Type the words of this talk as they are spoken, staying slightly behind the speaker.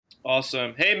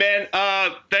Awesome. Hey, man,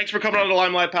 thanks for coming on the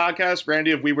Limelight Podcast.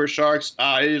 Randy of We Were Sharks.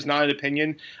 It is not an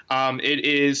opinion. It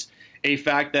is a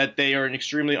fact that they are an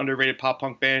extremely underrated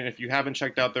pop-punk band. If you haven't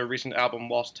checked out their recent album,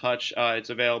 Lost Touch, it's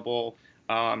available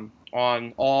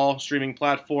on all streaming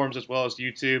platforms as well as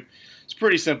YouTube. It's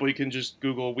pretty simple. You can just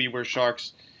Google We Were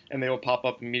Sharks, and they will pop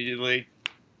up immediately.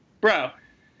 Bro.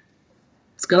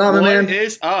 What's going on, man? What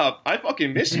is up? I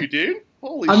fucking miss you, dude.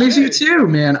 Holy shit. I miss you too,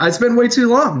 man. It's been way too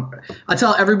long. I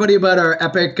tell everybody about our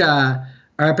epic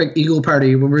Eagle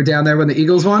party when we were down there when the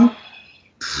Eagles won.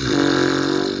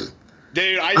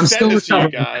 Dude, I said this to you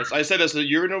guys. I said this.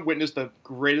 You're going to witness the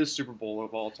greatest Super Bowl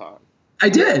of all time. I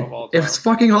did. It was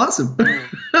fucking awesome.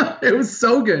 It was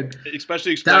so good.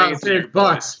 Especially explaining $1,000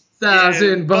 bucks.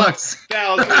 $1,000 bucks.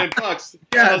 $1,000 bucks.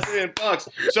 $1,000 bucks.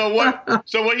 So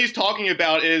what he's talking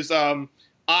about is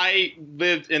I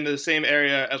lived in the same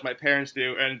area as my parents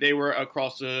do, and they were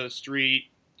across the street,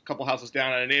 a couple houses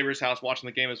down at a neighbor's house watching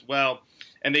the game as well.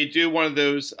 And they do one of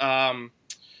those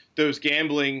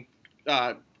gambling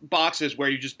boxes where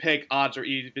you just pick odds or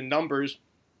even numbers.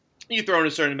 You throw in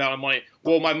a certain amount of money.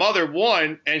 Well, my mother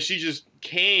won, and she just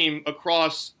came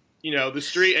across, the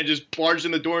street and just barged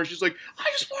in the door, and she's like, "I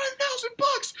just won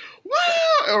 $1,000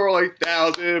 Wow!" And we're like,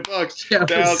 $1,000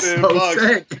 $1,000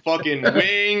 sick. Fucking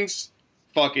wings,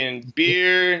 fucking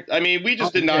beer. I mean, we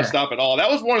just did not stop at all. That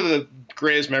was one of the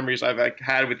greatest memories I've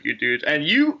had with you dudes. And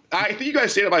I think you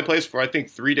guys stayed at my place for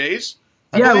 3 days.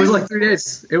 It was like 3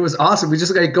 days. It was awesome. We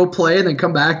just go play and then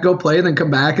come back, go play and then come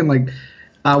back, and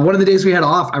one of the days we had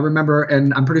off, I remember,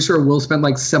 and I'm pretty sure Will spent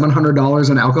like $700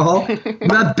 on alcohol.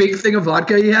 That big thing of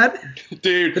vodka he had?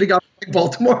 Dude. That he got from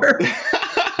Baltimore?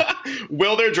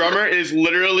 Will, their drummer, is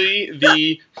literally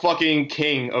the fucking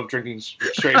king of drinking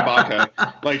straight vodka.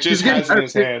 Just has it in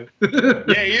his hand.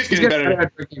 Yeah, he is getting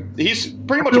better. He's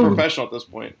pretty much a professional at this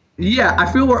point. Yeah,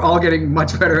 I feel we're all getting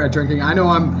much better at drinking. I know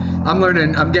I'm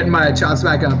learning. I'm getting my chops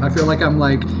back up. I feel like I'm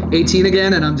 18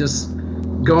 again, and I'm just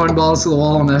going balls to the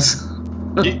wall on this.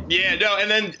 Yeah, no, and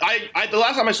then the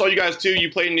last time I saw you guys too, you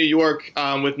played in New York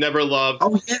with Never Loved.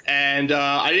 Oh, yeah. And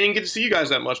I didn't get to see you guys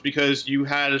that much because you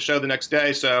had a show the next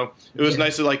day, so it was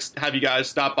nice to have you guys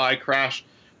stop by, crash,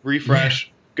 refresh,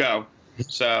 go.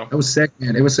 So it was sick,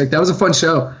 man. It was sick. That was a fun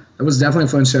show. It was definitely a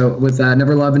fun show with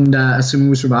Never Loved and Assuming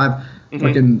We Survive. Mm-hmm.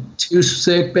 Fucking two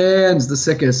sick bands, the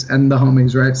sickest, and the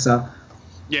homies, right? So.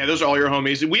 Yeah, those are all your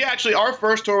homies. We actually, our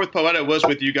first tour with Poeta was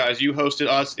with you guys. You hosted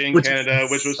us in Canada,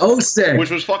 which was sick. Which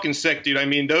was fucking sick, dude. I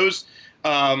mean, those,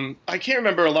 I can't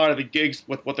remember a lot of the gigs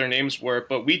with what their names were,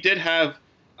 but we did have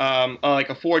a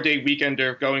 4-day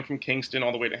weekender going from Kingston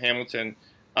all the way to Hamilton.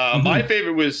 My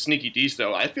favorite was Sneaky D's,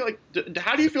 though. I feel like,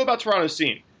 how do you feel about Toronto's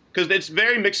scene? Because it's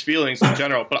very mixed feelings in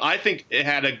general, but I think it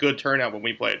had a good turnout when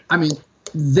we played. I mean,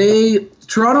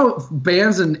 Toronto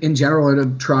bands in general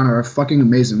in Toronto are fucking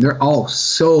amazing. They're all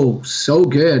so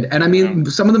good. And I mean,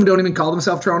 some of them don't even call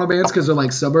themselves Toronto bands because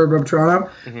they're suburb of Toronto.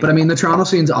 Mm-hmm. But I mean, the Toronto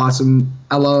scene's awesome.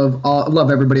 I love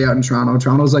everybody out in Toronto.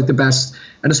 Toronto's the best.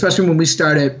 And especially when we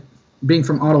started being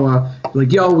from Ottawa,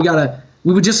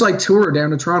 we would just tour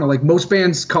down to Toronto. Most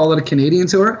bands call it a Canadian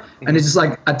tour, mm-hmm. and it's just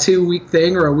a 2-week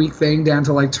thing or a week thing down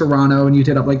to Toronto, and you'd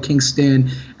hit up Kingston,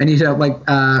 and you'd hit up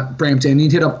Brampton, and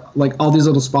you'd hit up all these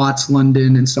little spots,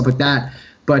 London and stuff like that.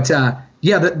 But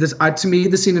to me,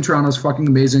 the scene in Toronto is fucking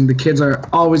amazing. The kids are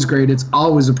always great. It's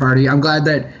always a party. I'm glad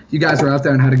that you guys were out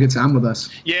there and had a good time with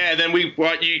us. Yeah, then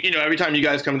every time you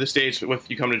guys come to the States, if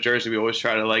you come to Jersey, we always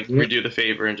try to redo the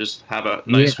favor and just have a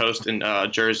nice host in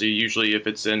Jersey. Usually, if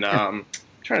it's in, I'm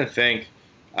trying to think,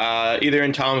 either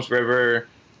in Tom's River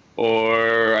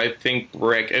or I think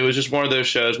Brick. It was just one of those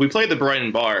shows. We played the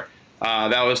Brighton Bar.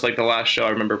 That was the last show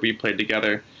I remember we played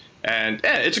together. And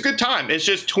it's a good time. It's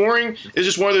just touring is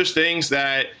just one of those things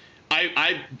that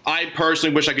I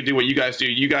personally wish I could do what you guys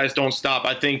do. You guys don't stop.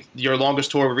 I think your longest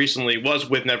tour recently was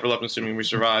with Never Loved and Assuming We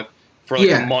Survive for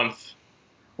a month.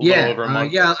 A little over a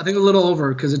month. Yeah, I think a little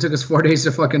over because it took us 4 days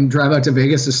to fucking drive out to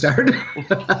Vegas to start.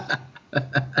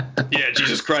 Yeah,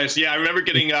 Jesus Christ. Yeah, I remember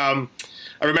getting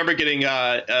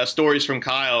stories from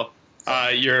Kyle,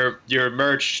 your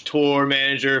merch tour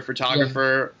manager,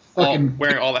 photographer.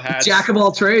 Wearing all the hats. Jack of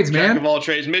all trades, man. Jack of all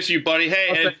trades. Miss you, buddy.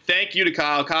 Hey, and thank you to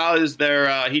Kyle. Kyle is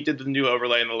there. He did the new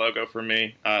overlay and the logo for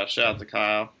me. Shout out to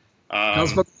Kyle.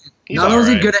 Not only is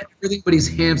he good at everything, but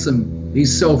he's handsome.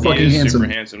 He's so fucking handsome.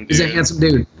 Super handsome, dude. He's a handsome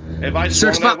dude. If I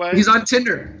swung that way, he's on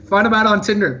Tinder. Find him out on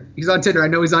Tinder. He's on Tinder. I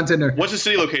know he's on Tinder. What's his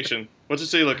city location?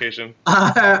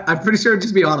 I'm pretty sure it'd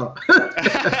just be Ottawa.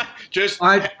 Just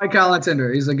I call it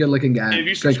Tinder. He's a good-looking guy. If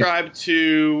you subscribe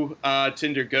to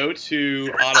Tinder, go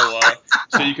to Ottawa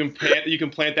so you can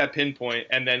plant that pinpoint,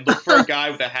 and then look for a guy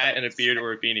with a hat and a beard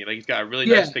or a beanie. Like he's got a really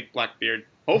nice thick black beard.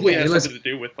 Hopefully, it has something to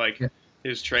do with like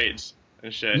his trades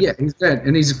and shit. Yeah, he's good,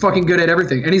 and he's fucking good at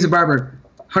everything. And he's a barber.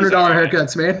 $100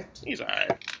 haircuts, man. He's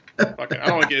alright. Fucking, I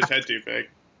don't want to get his head too big.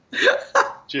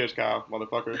 Cheers, Kyle,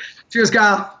 motherfucker. Cheers,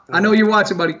 Kyle. I know you're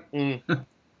watching, buddy.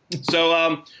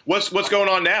 So, what's going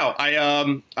on now?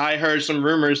 I heard some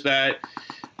rumors that,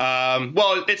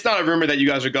 well, it's not a rumor that you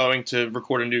guys are going to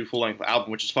record a new full-length album,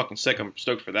 which is fucking sick. I'm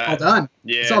stoked for that. All done.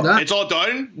 Yeah, it's all done. It's all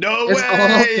done. No it's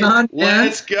way. All done.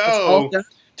 Let's go.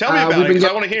 Tell me about it, because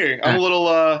I want to hear. I'm a little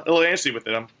antsy with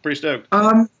it. I'm pretty stoked.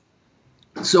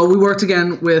 So we worked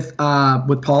again with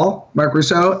Paul, Mark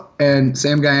Rousseau, and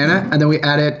Sam Guyana, and then we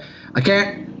added.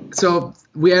 So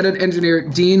we added engineer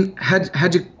Dean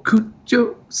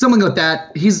Hadjikujo, something like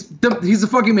that. He's the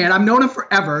fucking man. I've known him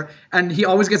forever, and he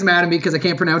always gets mad at me because I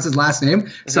can't pronounce his last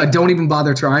name, so I don't even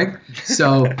bother trying.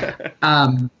 So,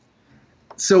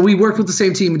 so we worked with the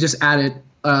same team and just added,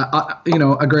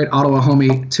 a great Ottawa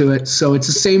homie to it. So it's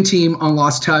the same team on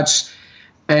Lost Touch.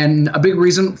 And a big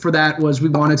reason for that was we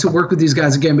wanted to work with these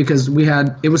guys again because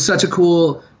it was such a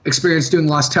cool experience doing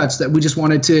Lost Touch that we just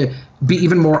wanted to be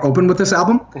even more open with this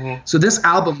album. So this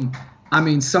album, I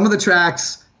mean, some of the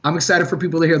tracks, I'm excited for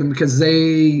people to hear them because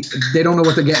they don't know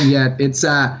what they're getting yet. It's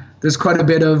there's quite a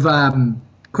bit of I want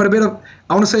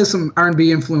to say some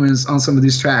R&B influence on some of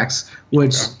these tracks,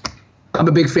 which I'm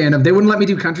a big fan of. They wouldn't let me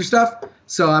do country stuff,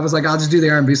 so I was like, I'll just do the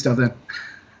R&B stuff then.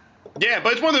 Yeah,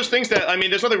 but it's one of those things that, I mean,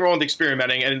 there's nothing wrong with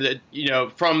experimenting, and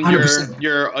from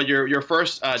your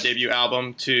first debut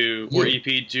album or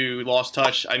EP to Lost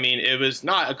Touch, I mean, it was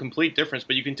not a complete difference,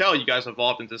 but you can tell you guys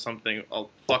evolved into something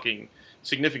fucking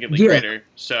significantly greater.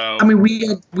 So I mean,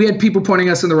 we had people pointing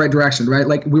us in the right direction, right?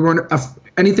 Like we weren't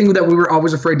anything that we were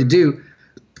always afraid to do.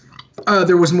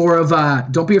 There was more of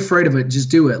don't be afraid of it, just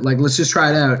do it. Like let's just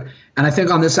try it out. And I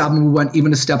think on this album we went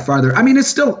even a step farther. I mean, it's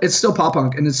still pop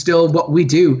punk and it's still what we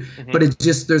do, but it's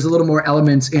just there's a little more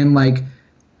elements in like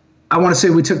I want to say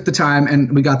we took the time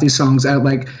and we got these songs out.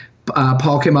 Like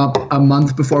Paul came up a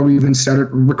month before we even started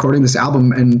recording this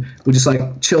album, and we just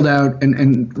like chilled out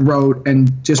and wrote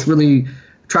and just really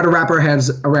try to wrap our heads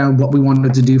around what we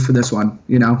wanted to do for this one,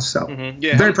 So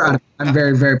very proud of it. I'm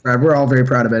very, very proud. We're all very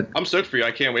proud of it. I'm stoked for you.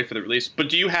 I can't wait for the release.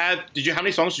 But how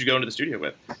many songs did you go into the studio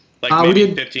with? Like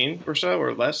maybe 15 or so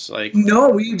or less? Like no,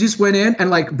 we just went in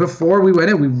and like before we went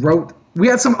in, we wrote. We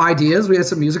had some ideas. We had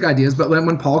some music ideas, but then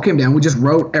when Paul came down, we just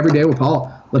wrote every day with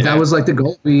Paul. But that was like the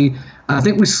goal. I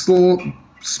think we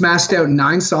smashed out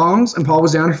 9 songs, and Paul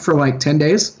was down for like 10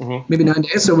 days, maybe 9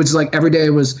 days. So it's like every day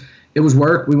it was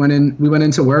work. We went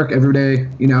into work every day,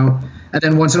 and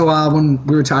then once in a while when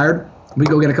we were tired, we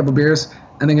go get a couple beers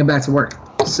and then get back to work.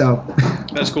 So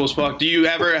that's cool as fuck. Do you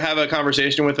ever have a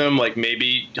conversation with him, like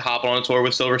maybe hop on a tour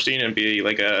with Silverstein and be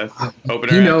like a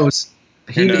opener? He knows.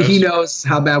 He knows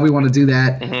how bad we want to do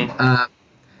that.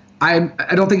 I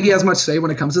don't think he has much say when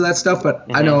it comes to that stuff, but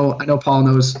I know Paul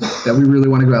knows that we really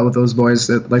want to go out with those boys.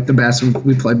 That like the best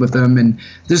we played with them, and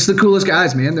they're just the coolest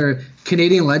guys, man. They're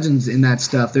Canadian legends in that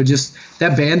stuff. They're just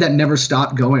that band that never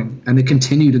stopped going, and they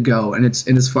continue to go, and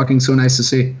it's fucking so nice to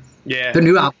see. Yeah, their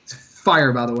new album's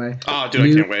fire, by the way. Oh, dude,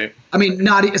 I can't wait. I mean,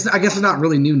 I guess it's not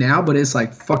really new now, but it's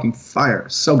like fucking fire.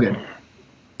 So good.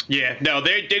 Yeah, no,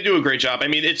 they do a great job. I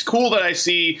mean, it's cool that I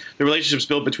see the relationships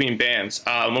built between bands.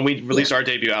 When we released our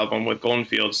debut album with Golden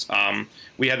Fields,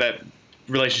 we had that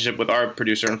relationship with our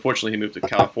producer. Unfortunately, he moved to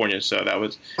California, so that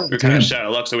was we were kind of shut out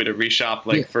of luck. So we had to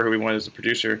reshop for who we wanted as a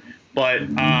producer. But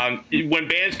when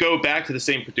bands go back to the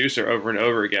same producer over and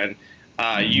over again,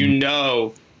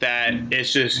 that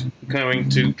it's just going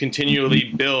to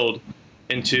continually build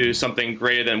into something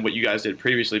greater than what you guys did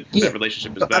previously because that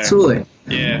relationship is there. Absolutely.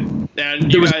 Yeah.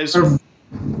 And you guys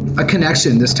a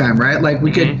connection this time, right? Like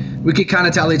we could kind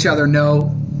of tell each other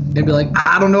no and be like,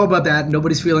 I don't know about that.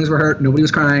 Nobody's feelings were hurt. Nobody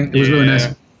was crying. It was really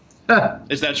nice.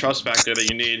 It's that trust factor that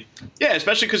you need. Yeah,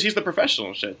 especially because he's the professional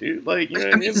and shit, dude. Like, you know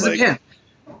what I mean? Like,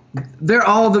 they're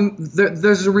all of them.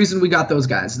 There's a reason we got those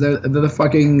guys. They're the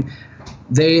fucking.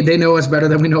 They know us better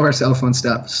than we know ourselves on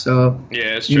stuff. So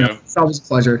yeah, it's true. It's always a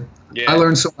pleasure. Yeah. I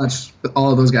learned so much with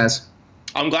all of those guys.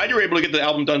 I'm glad you were able to get the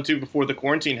album done too before the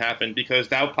quarantine happened, because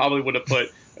that probably would have put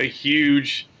a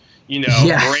huge,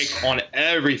 break on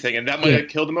everything, and that might have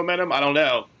killed the momentum. I don't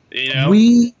know.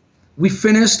 We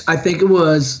finished. I think it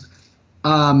was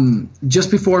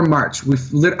just before March.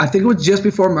 I think it was just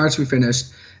before March we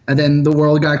finished, and then the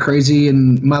world got crazy,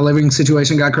 and my living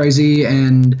situation got crazy,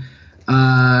 and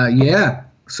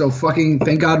so fucking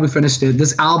thank God we finished it.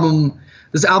 This album.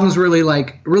 This album's really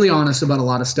really honest about a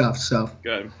lot of stuff. So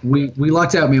good. We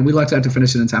lucked out, man. We lucked out to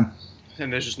finish it in time.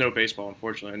 And there's just no baseball,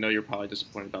 unfortunately. I know you're probably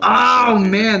disappointed about that. Oh,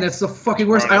 man, that's the fucking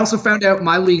worst. I also found out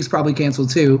my league's probably canceled,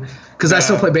 too, because I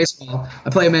still play baseball. I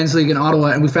play a men's league in Ottawa,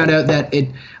 and we found out that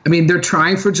they're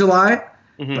trying for July,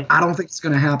 but I don't think it's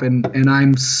going to happen, and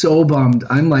I'm so bummed.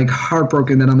 I'm,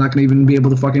 heartbroken that I'm not going to even be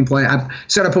able to fucking play. I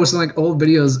started posting, old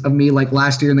videos of me,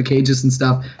 last year in the cages and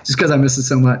stuff, just because I miss it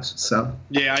so much, so.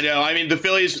 Yeah, I know. I mean, the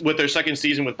Phillies, with their second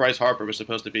season with Bryce Harper, was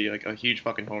supposed to be, a huge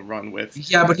fucking home run with,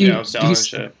 he's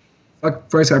shit. Fuck,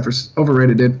 Bryce Harper's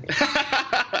overrated, dude.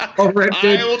 Overrated.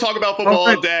 We'll talk about football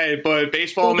all day, but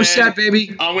baseball, man. Boba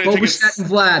baby. I'm going to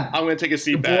take a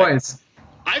seat back. Boys.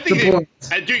 I think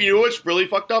dude, you know what's really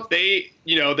fucked up? The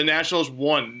Nationals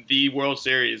won the World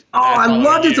Series. Oh, I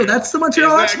loved it though. That's the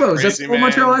Montreal Expos. That's the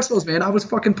Montreal Expos, man. I was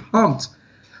fucking pumped.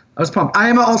 I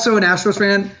am also an Astros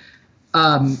fan.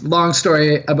 Long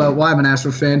story about why I'm an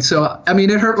Astros fan. So, I mean,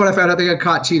 it hurt when I found out they got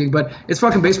caught cheating, but it's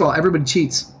fucking baseball. Everybody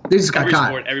cheats. They just got caught.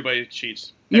 Sport, everybody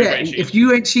cheats. If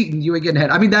you ain't cheating, you ain't getting ahead.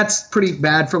 I mean, that's pretty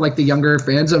bad for the younger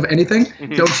fans of anything.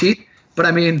 Don't cheat. But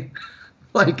I mean,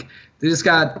 they just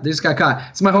got caught.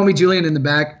 It's my homie Julian in the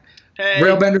back. Hey.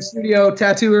 Railbender Studio,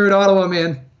 tattooer in Ottawa,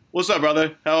 man. What's up,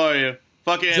 brother? How are you?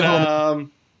 Fucking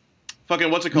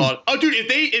what's it called? Oh, dude, if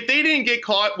they didn't get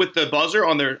caught with the buzzer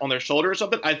on their shoulder or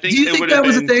something, I think it would have been.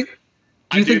 Was a thing?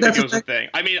 Do you think that was a thing?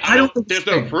 I mean, I don't. There's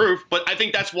no proof, but I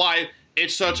think that's why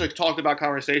it's such a talked about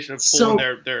conversation of pulling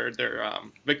their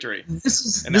victory. This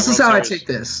is how I take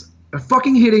this.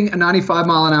 Fucking hitting a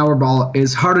 95-mile-an-hour ball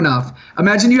is hard enough.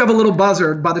 Imagine you have a little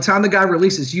buzzer. By the time the guy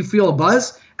releases, you feel a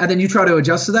buzz, and then you try to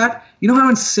adjust to that. You know how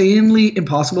insanely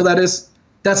impossible that is?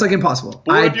 That's impossible.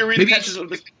 Or if you read the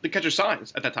catcher's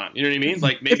signs at that time, you know what I mean?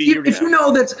 Maybe if you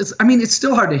know that, it's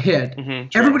still hard to hit.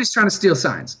 Everybody's trying to steal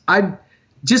signs.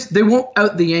 They won't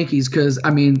out the Yankees because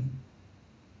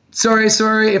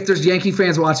sorry if there's Yankee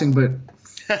fans watching, but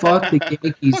fuck the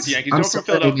Yankees. Fuck the Yankees. I'm from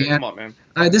Philadelphia. Come on, man.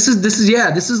 This is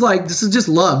just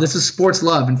love. This is sports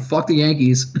love, and fuck the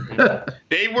Yankees.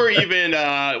 They were even.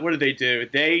 What did they do?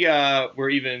 They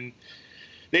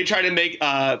tried to make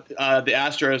the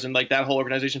Astros and that whole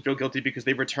organization feel guilty because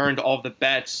they returned all of the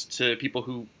bets to people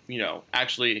who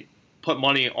actually put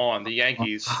money on the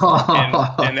Yankees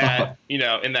in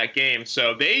that game.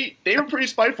 So they were pretty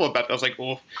spiteful about that. I was like,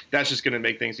 well, that's just going to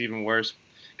make things even worse.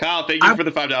 Kyle, thank you for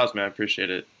the $5, man. I appreciate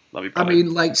it. Love you, brother. I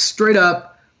mean, straight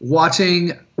up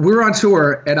watching. We were on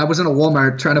tour and I was in a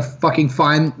Walmart trying to fucking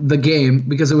find the game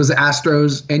because it was the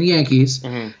Astros and Yankees,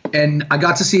 and I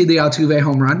got to see the Altuve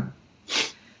home run.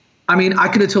 I mean, I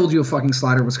could have told you a fucking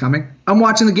slider was coming. I'm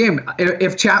watching the game.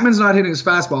 If Chapman's not hitting his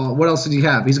fastball, what else did he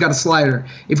have? He's got a slider.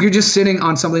 If you're just sitting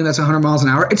on something that's 100 miles an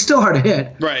hour, it's still hard to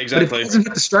hit. Right, exactly. But if it doesn't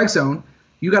hit the strike zone,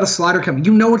 you got a slider coming.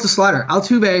 You know it's a slider.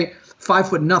 Altuve,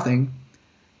 5'0".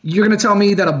 You're going to tell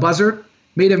me that a buzzer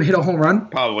made him hit a home run?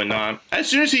 Probably not. As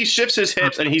soon as he shifts his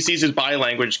hips and he sees his body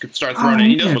language start throwing it,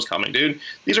 he knows what's coming, dude.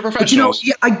 These are professionals.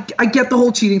 But I get the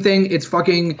whole cheating thing. It's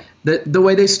fucking the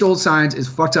way they stole signs is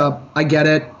fucked up. I get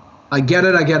it.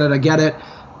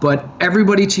 But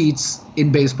everybody cheats in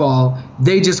baseball.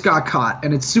 They just got caught,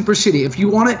 and it's super shitty. If you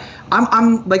want it,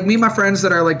 I'm like me and my friends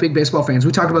that are big baseball fans.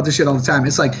 We talk about this shit all the time.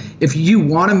 It's if you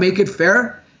want to make it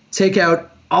fair, take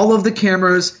out all of the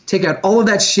cameras, take out all of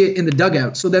that shit in the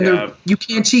dugout. So then you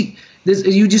can't cheat.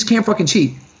 You just can't fucking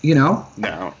cheat. You know?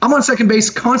 No. I'm on second base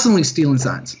constantly stealing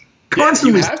signs.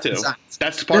 Constantly. You have to. Signs.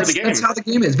 That's part of the game. That's how the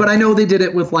game is. But I know they did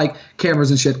it with cameras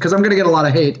and shit because I'm gonna get a lot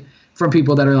of hate from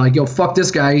people that are yo, fuck this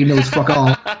guy, he knows fuck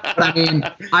all. But I mean,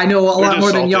 I know a lot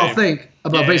more than y'all think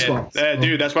about baseball. Yeah,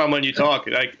 dude, that's why I'm letting you talk.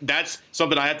 That's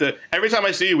something I have to. Every time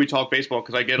I see you, we talk baseball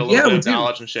because I get a little bit of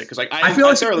knowledge and shit. Because I feel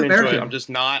I thoroughly enjoy it. I'm just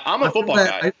not. I'm a football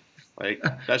guy.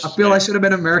 That's. I feel I should have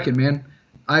been American, man.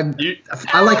 I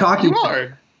like hockey. You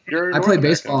are. I play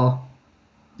baseball.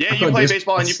 Yeah, you play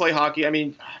baseball and you play hockey. I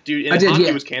mean, dude,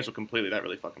 hockey was canceled completely. That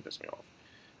really fucking pissed me off.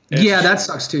 That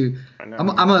sucks too. I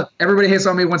know. Everybody hates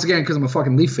on me once again because I'm a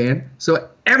fucking Leaf fan. So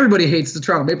everybody hates the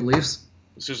Toronto Maple Leafs.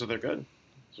 It's just that they're good.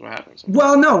 That's what happens.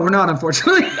 Well, no, we're not,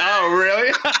 unfortunately. Oh,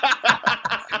 really?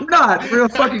 We're not. We're a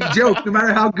fucking joke. No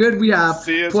matter how good we have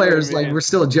players, we're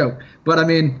still a joke. But I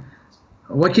mean,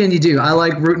 what can you do? I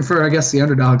like rooting for, I guess, the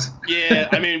underdogs. Yeah,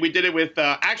 I mean, we did it with.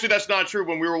 Actually, that's not true.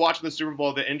 When we were watching the Super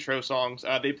Bowl, the intro songs,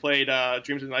 they played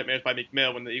 "Dreams and Nightmares" by Meek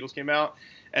Mill when the Eagles came out.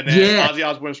 And then Ozzy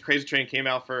Osbourne's "Crazy Train" came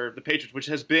out for the Patriots, which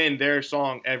has been their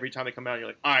song every time they come out. You're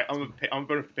like, all right, I'm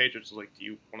voting for the Patriots. I was like, do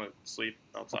you want to sleep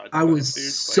outside? I was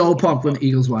so pumped when the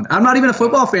Eagles won. I'm not even a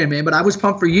football fan, man, but I was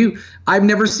pumped for you. I've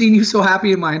never seen you so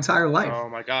happy in my entire life. Oh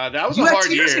my God, that was a hard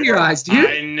year. You had tears in your eyes, dude.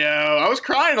 I know. I was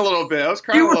crying a little bit.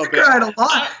 You were crying a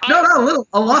lot. No, not a little,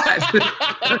 a lot.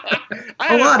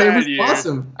 A lot. It was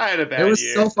awesome. I had a bad year. It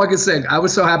was so fucking sick. I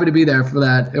was so happy to be there for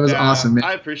that. It was awesome, man.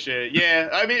 I appreciate it. Yeah,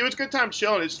 I mean, it was a good time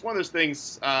chilling. It's just one of those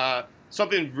things.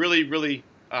 Something really, really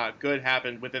good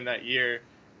happened within that year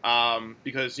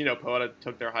because, Poeta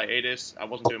took their hiatus. I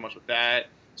wasn't doing much with that.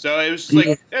 So it was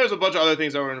just there was a bunch of other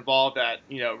things that were involved that,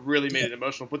 really made it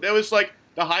emotional. But that was like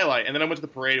the highlight. And then I went to the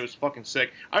parade. It was fucking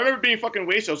sick. I remember being fucking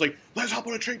wasted. I was like, let's hop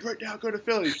on a train right now, go to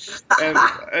Philly. And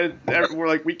we're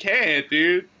like, we can't,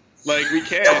 dude. Like, we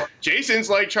can't. Jason's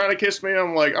like trying to kiss me.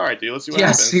 I'm like, all right, dude, let's see what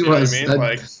happens. Yes, he was. What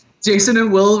I mean? Jason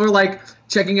and Will were like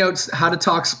checking out how to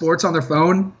talk sports on their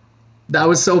phone. That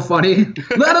was so funny.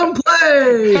 Let them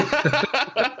play.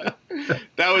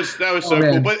 That was so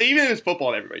cool. But even in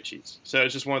football, everybody cheats. So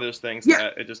it's just one of those things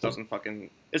that it just doesn't fucking.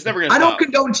 It's never gonna. I don't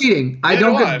condone cheating.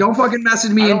 Don't fucking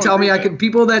message me and tell me I can.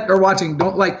 People that are watching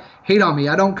don't hate on me.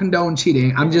 I don't condone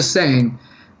cheating. I'm just saying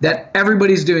that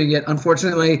everybody's doing it.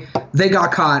 Unfortunately, they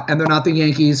got caught, and they're not the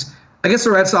Yankees. I guess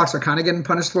the Red Sox are kind of getting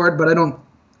punished for it, but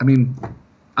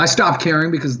I stopped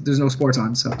caring because there's no sports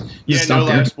on. So no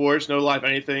live sports, no live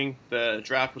anything. The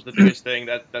draft was the biggest thing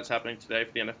that's happening today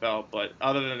for the NFL. But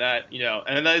other than that,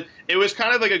 and then it was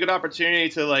kind of like a good opportunity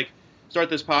to start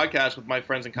this podcast with my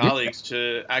friends and colleagues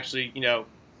to actually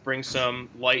bring some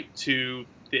light to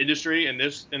the industry in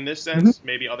this sense,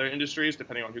 maybe other industries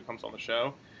depending on who comes on the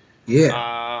show.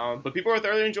 Yeah. But people are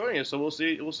thoroughly enjoying it, so we'll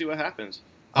see what happens.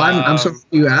 I'm so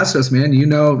you asked us, man.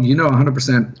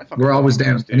 100%. We're always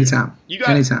down. Anytime.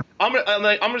 Anytime. I'm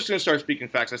just gonna start speaking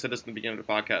facts. I said this in the beginning of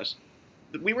the podcast.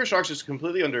 We Were Sharks is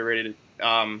completely underrated.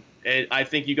 I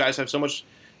think you guys have so much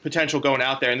potential going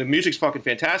out there, and the music's fucking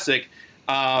fantastic.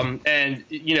 And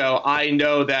I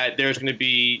know that there's going to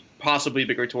be possibly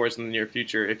bigger tours in the near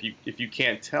future. If you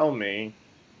can't tell me.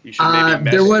 You should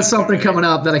maybe there was something coming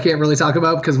up that I can't really talk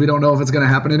about because we don't know if it's going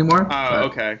to happen anymore. Oh,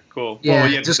 okay, cool. Yeah,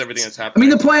 well, just everything that's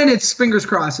happening. The plan, it's fingers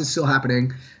crossed, is still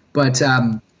happening. But,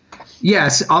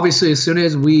 yes, obviously, as soon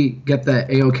as we get the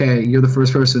A-OK, you're the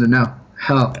first person to know.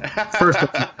 Hell, first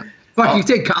person. Fuck, you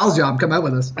take Kyle's job. Come out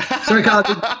with us. Sorry, Kyle.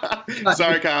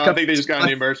 Sorry, Kyle. I think they just got a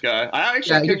new merch guy. I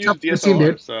actually can use DSLR,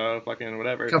 team, so fucking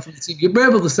whatever. You'll be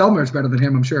able to sell merch better than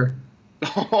him, I'm sure. I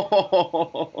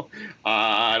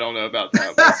don't know about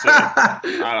that.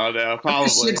 I don't know. Probably.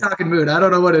 Shit talking mood. I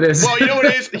don't know what it is. Well, you know what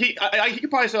it is? He could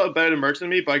probably sell it better than merch than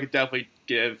me, but I could definitely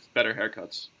give better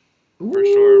haircuts. For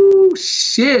sure. Ooh,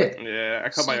 shit. Yeah, I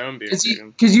cut my own beard.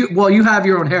 Because you have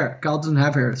your own hair. Kyle doesn't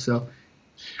have hair, so.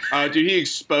 Dude, he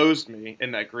exposed me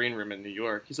in that green room in New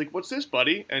York. He's like, "What's this,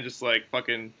 buddy?" And just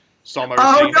fucking saw my.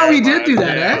 Oh no, he did do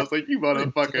that. I was like, "You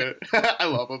motherfucker!" I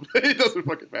love him. It doesn't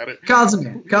fucking matter. Kyle's a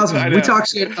man. We talk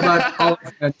shit about all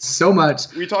our friends so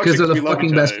much because they're the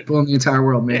fucking best people in the entire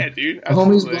world, man. Yeah, dude.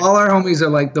 Absolutely. All our homies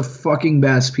are the fucking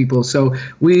best people. So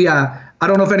we. I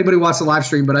don't know if anybody watched the live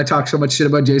stream, but I talk so much shit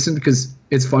about Jason because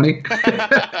it's funny.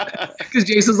 Because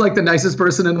Jason's the nicest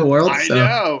person in the world. I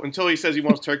know, until he says he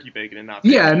wants turkey bacon and not.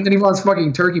 Yeah, and then he wants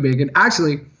fucking turkey bacon.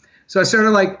 Actually, so I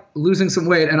started losing some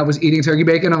weight, and I was eating turkey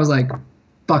bacon. I was like,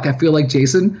 "Fuck, I feel like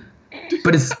Jason,"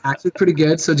 but it's actually pretty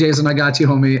good. So Jason, I got you,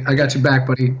 homie. I got you back,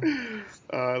 buddy.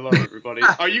 I love everybody.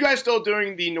 Are you guys still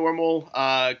doing the normal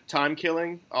time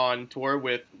killing on tour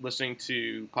with listening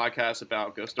to podcasts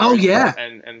about ghost stories? Oh yeah,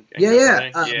 and yeah.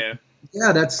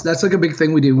 Yeah, that's a big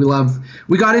thing we do.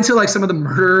 We got into some of the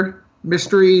murder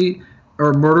mystery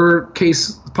or murder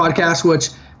case podcasts, which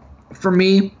for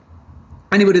me,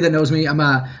 anybody that knows me, I'm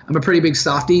a pretty big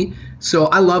softie. So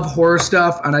I love horror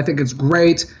stuff and I think it's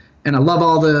great. And I love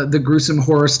all the gruesome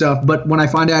horror stuff. But when I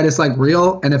find out it's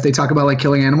real, and if they talk about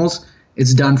killing animals,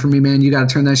 it's done for me, man. You got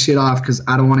to turn that shit off because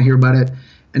I don't want to hear about it.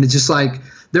 And it's just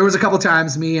there was a couple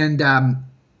times me and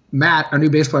Matt, our new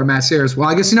bass player, Matt Sears. Well,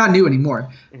 I guess he's not new anymore.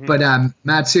 Mm-hmm. But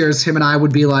Matt Sears, him and I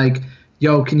would be like,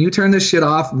 "Yo, can you turn this shit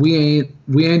off? We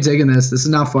ain't digging this. This is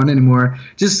not fun anymore.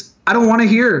 Just I don't want to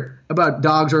hear about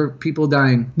dogs or people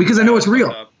dying because I know it's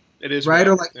real. It is right,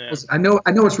 real. Or I know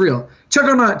it's real. Check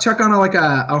on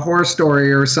a horror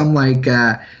story or some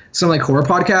horror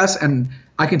podcast, and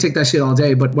I can take that shit all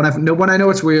day. But when I know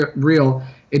it's real,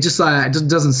 it just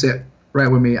doesn't sit right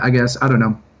with me. I guess I don't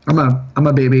know. I'm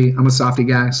a baby. I'm a softy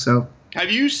guy. So. Have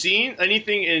you seen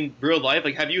anything in real life?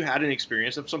 Have you had an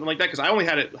experience of something like that? Because I only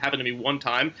had it happen to me one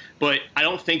time, but I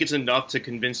don't think it's enough to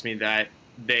convince me that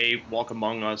they walk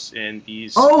among us in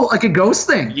these. Oh, like a ghost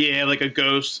thing. Yeah, like a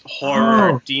ghost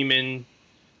horror demon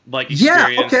experience.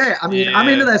 Yeah. Okay. I'm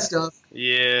into that stuff.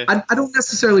 Yeah. I don't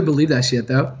necessarily believe that shit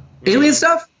though. Alien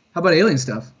stuff? How about alien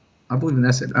stuff? I believe in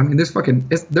that shit.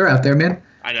 They're out there, man.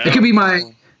 I know. It could be my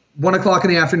 1:00 in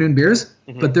the afternoon beers,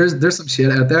 but there's some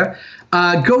shit out there.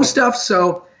 Ghost stuff.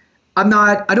 So I'm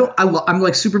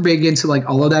like super big into like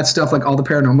all of that stuff, like all the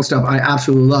paranormal stuff. I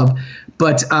absolutely love.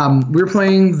 But we were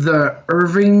playing the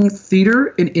Irving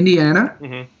Theater in Indiana,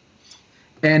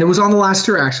 and it was on the last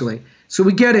tour actually. So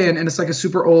we get in, and it's like a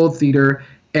super old theater,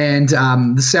 and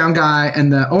the sound guy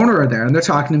and the owner are there, and they're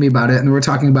talking to me about it, and we're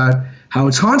talking about how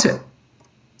it's haunted.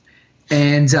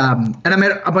 And I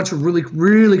met a bunch of really,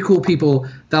 really cool people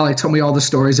that like told me all the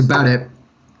stories about it.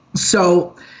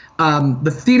 So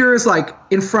the theater is like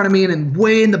in front of me, and then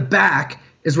way in the back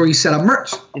is where you set up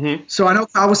merch. So I know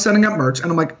Kyle was setting up merch, and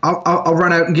I'm like, I'll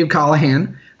run out and give Kyle a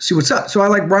hand, see what's up. So I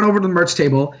like run over to the merch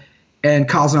table, and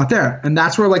Kyle's not there. And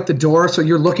that's where like the door, so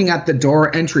you're looking at the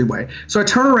door entryway. So I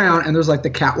turn around, and there's like the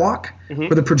catwalk where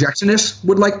the projectionist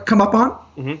would like come up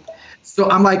on. So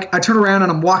I'm like, I turn around,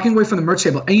 and I'm walking away from the merch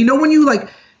table. And you know when you like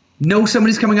know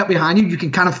somebody's coming up behind you, you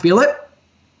can kind of feel it?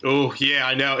 Oh, yeah,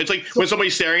 I know. It's like when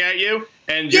somebody's staring at you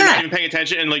and you're not even paying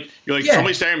attention, and like you're like,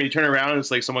 somebody's staring at me, you turn around and it's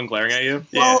like someone glaring at you.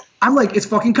 Well, I'm like, it's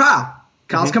fucking Kyle.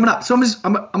 Kyle's coming up. So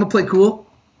I'm gonna play cool.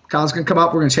 Kyle's gonna come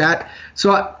up, we're gonna chat.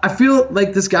 So I feel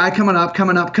like this guy coming up,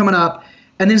 and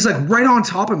then he's like right on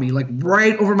top of me, like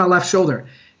right over my left shoulder.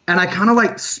 And I kind of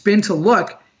like spin to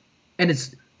look, and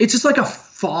it's just like a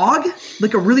fog,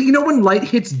 like a really, you know when light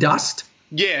hits dust?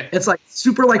 Yeah. It's like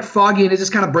super like foggy, and it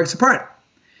just kind of breaks apart.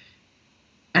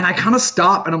 And I kind of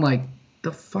stop, and I'm like,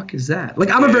 the fuck is that? Like,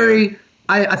 I'm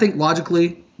I think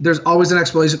logically, there's always an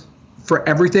explanation for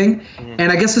everything.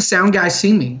 And I guess the sound guy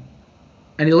seen me.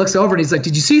 And he looks over, and he's like,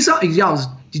 did you see something? He yells,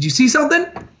 did you see something?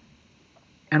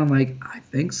 And I'm like, I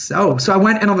think so. So I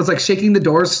went, and I was like shaking the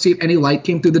doors to see if any light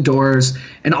came through the doors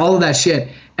and all of that shit.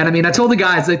 And I mean, I told the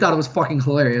guys, they thought it was fucking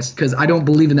hilarious because I don't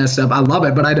believe in that stuff. I love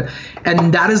it,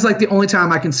 and that is like the only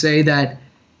time I can say that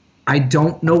I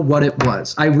don't know what it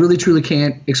was. I really, truly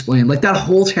can't explain. Like that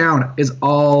whole town is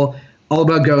all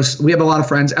about ghosts. We have a lot of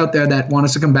friends out there that want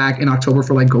us to come back in October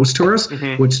for like ghost tours,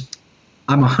 which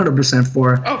I'm 100%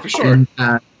 for. Oh, for sure. And,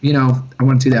 you know, I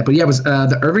want to do that. But yeah, it was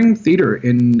the Irving Theater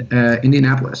in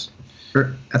Indianapolis.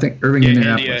 I think Irving,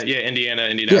 Indianapolis.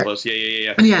 Indianapolis.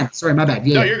 Yeah. Indiana. Sorry, my bad.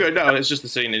 Yeah. No, you're good. No, it's just the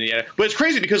city in Indiana. But it's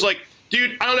crazy because, like,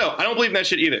 dude, I don't know. I don't believe in that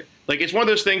shit either. Like, it's one of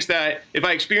those things that if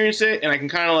I experience it and I can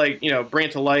kind of, like, you know, bring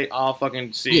it to light, I'll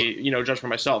fucking see, you know, judge for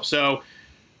myself. So,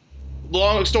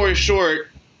 long story short,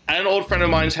 at an old friend of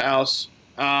mine's house,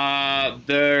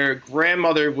 their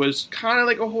grandmother was kind of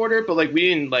like a hoarder, but, like, we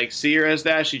didn't, like, see her as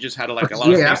that. She just had, like, a lot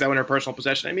of things that were in her personal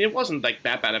possession. I mean, it wasn't, like,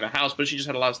 that bad of a house, but she just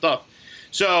had a lot of stuff.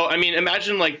 So, I mean,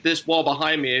 imagine, like, this wall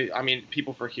behind me. I mean,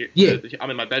 people for here. Yeah. I'm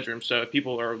in my bedroom, so if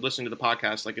people are listening to the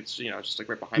podcast, like, it's, you know, just, like,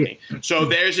 right behind me. So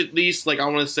there's at least, like, I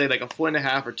want to say, like,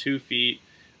 1.5 or 2 feet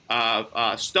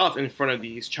of stuff in front of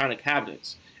these china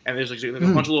cabinets. And there's, like, a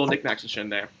bunch of little knickknacks and shit in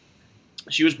there.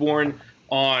 She was born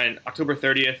on October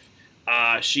 30th.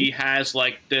 She has,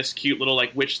 like, this cute little,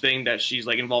 like, witch thing that she's,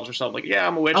 like, involves herself. Like, yeah,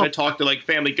 I'm a witch. I talk to, like,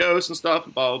 family ghosts and stuff,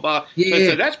 and blah, blah, blah. So I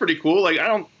said, that's pretty cool. Like, I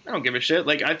don't give a shit.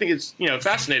 Like, I think it's, you know,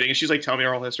 fascinating. And she's, like, telling me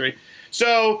her whole history.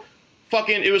 So,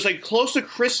 fucking, it was, like, close to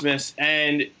Christmas,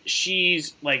 and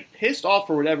she's, like, pissed off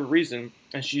for whatever reason.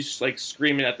 And she's, like,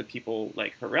 screaming at the people,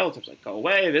 like, her relatives, like, go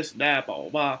away, this and that, blah, blah,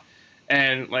 blah.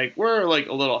 And, like, we're, like,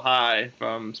 a little high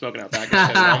from smoking out back.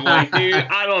 And I'm like, dude,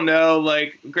 I don't know.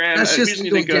 Like, Grandma, we just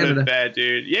need to go to bed,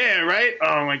 dude. Yeah, right?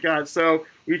 Oh, my God. So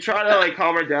we try to, like,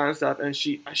 calm her down and stuff. And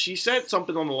she said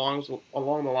something along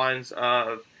the lines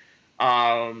of,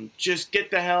 just get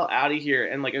the hell out of here.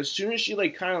 And, like, as soon as she,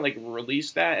 like, kind of, like,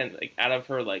 released that and, like, out of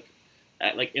her, like,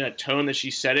 in a tone that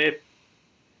she said it,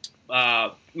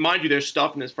 mind you, there's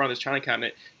stuff in this front of this china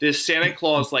cabinet. This Santa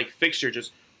Claus, like, fixture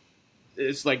just...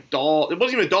 It's like doll. It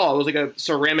wasn't even a doll. It was like a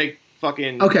ceramic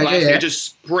fucking glass. It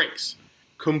just breaks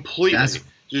completely.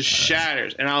 Just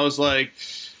shatters. And I was like,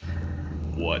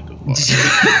 what the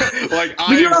fuck? Like,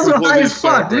 I am completely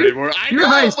sober anymore. I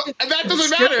know. That doesn't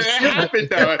matter. It happened,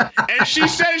 though. And she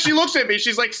said, she looks at me.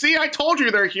 She's like, see, I told you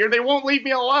they're here. They won't leave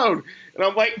me alone. And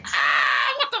I'm like,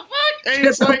 what the fuck? And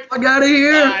it's like, I got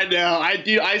here. I know.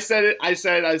 I said it.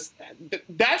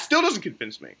 That still doesn't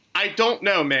convince me. I don't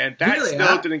know, man. That really,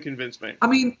 still didn't convince me. I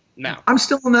mean, no. I'm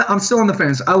still on the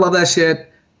fence. I love that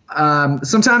shit.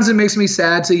 Sometimes it makes me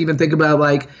sad to even think about,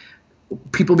 like,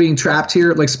 people being trapped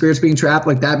here, like spirits being trapped.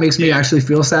 Like, that makes me actually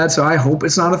feel sad. So I hope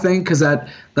it's not a thing, because that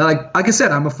like I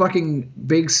said, I'm a fucking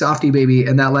big softy baby,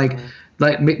 and that like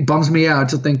bums me out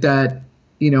to think that,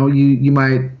 you know, you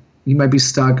might be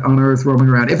stuck on Earth roaming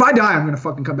around. If I die, I'm going to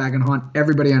fucking come back and haunt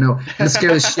everybody I know and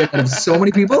scare the shit out of so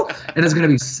many people, and it's going to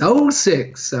be so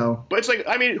sick. So, but it's like,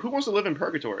 I mean, who wants to live in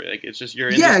purgatory? Like, it's just, you're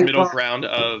in this middle ground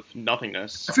of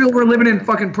nothingness. I feel we're living in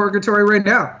fucking purgatory right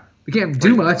now. We can't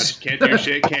do much. Can't do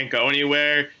shit. Can't go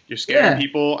anywhere. You're scaring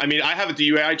people. I mean, I have a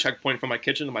DUI checkpoint from my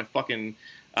kitchen to my fucking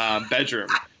bedroom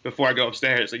before I go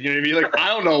upstairs. Like, you know what I mean? Like, I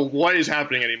don't know what is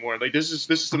happening anymore. Like, this is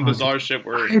some bizarre shit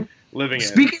we're living in.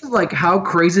 Speaking of like how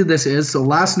crazy this is, so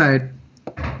last night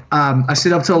I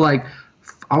stayed up till like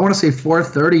I want to say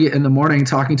 4:30 in the morning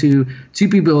talking to two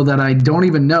people that I don't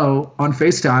even know on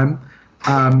FaceTime.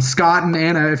 Scott and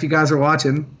Anna, if you guys are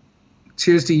watching.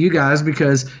 Cheers to you guys,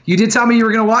 because you did tell me you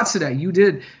were going to watch today. You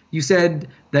did. You said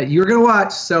that you were going to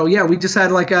watch. So, yeah, we just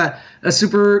had like a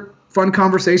super fun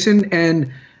conversation.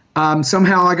 And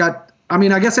somehow I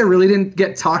guess I really didn't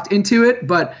get talked into it,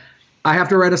 but I have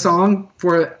to write a song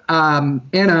for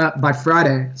Anna by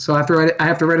Friday. So I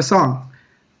have to write a song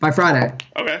by Friday.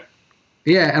 Okay.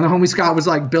 Yeah, and the homie Scott was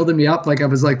like building me up like I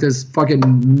was like this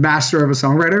fucking master of a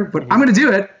songwriter. But I'm going to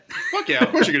do it. Fuck yeah,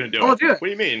 of course you're going to do I'll do it. What do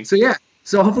you mean? So, yeah.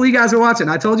 So hopefully you guys are watching.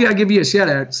 I told you I'd give you a shout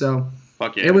out. So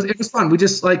fuck yeah. It was fun. We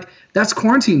just like, that's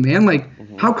quarantine, man. Like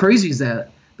how crazy is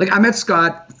that? Like I met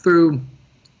Scott through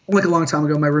like a long time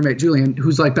ago, my roommate Julian,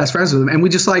 who's like best friends with him, and we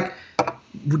just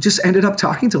ended up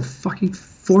talking till fucking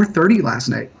 4:30 last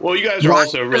night. Well, you guys are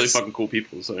also really fucking cool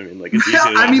people, so I mean like it's easy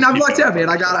I'm lucked out, man.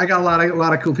 I got a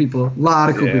lot of cool people. A lot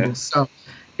of cool people. So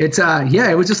it's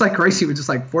it was just like crazy. It was just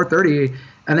like 4:30.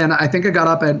 And then I think I got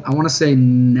up at, I want to say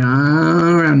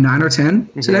around 9 or 10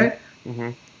 today.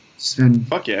 It's been,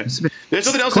 fuck yeah. There's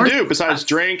nothing else to do besides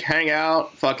drink, hang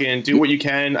out, fucking do what you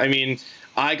can. I mean,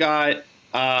 I got,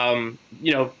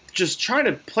 just trying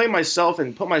to play myself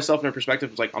and put myself in a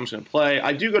perspective. It's like, I'm just going to play.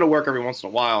 I do go to work every once in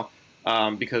a while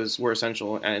because we're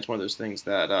essential. And it's one of those things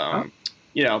that,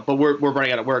 but we're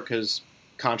running out of work because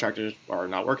contractors are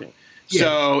not working. Yeah.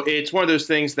 So it's one of those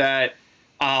things that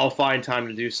I'll find time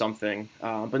to do something.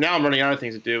 But now I'm running out of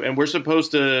things to do. And we're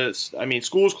supposed to,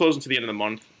 school's closing to the end of the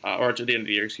month, or to the end of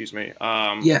the year, excuse me.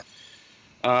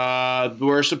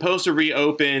 We're supposed to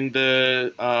reopen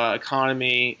the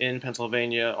economy in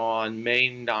Pennsylvania on May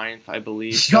 9th, I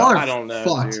believe. So I don't know,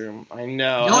 fucked. dude. I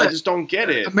know. I just don't get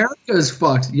it. America is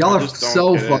fucked. Y'all are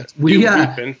so fucked. We've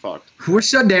been fucked. We're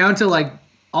shut down to like,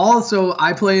 also,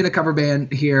 I play in a cover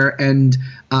band here, and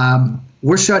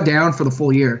we're shut down for the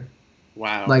full year.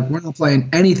 Wow. Like, we're not playing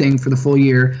anything for the full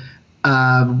year.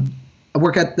 I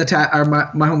work at the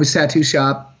my homie's tattoo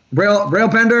shop.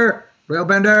 Railbender.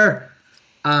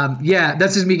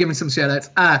 That's just me giving some shout outs.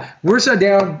 We're shut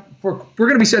down we're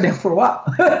going to be shut down for a while.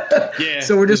 Yeah.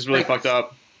 So we're just really fucked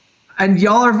up. And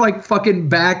y'all are like fucking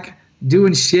back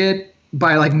doing shit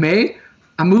by like May.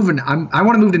 I'm moving. I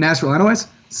want to move to Nashville anyways.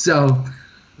 So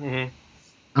I'm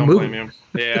moving. Blame you.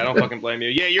 Yeah, I don't fucking blame you.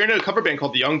 Yeah, you're in a cover band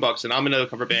called the Young Bucks, and I'm in a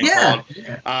cover band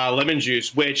called Lemon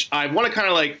Juice, which I want to kind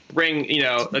of like bring,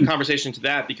 a conversation to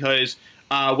that because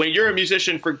when you're a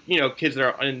musician for, kids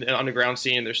that are in the underground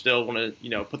scene, they still want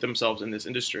to, put themselves in this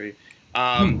industry.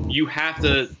 You have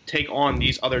to take on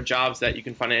these other jobs that you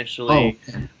can financially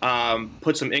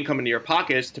put some income into your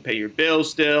pockets to pay your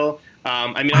bills still.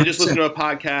 I just listened to a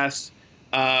podcast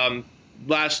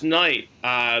last night,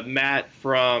 Matt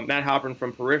Halpern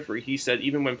from Periphery, he said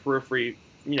even when Periphery,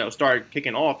 started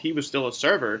kicking off, he was still a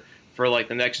server for like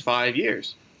the next 5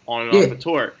 years on and off the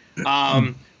tour.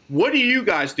 What do you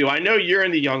guys do? I know you're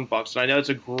in the Young Bucks, and I know it's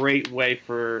a great way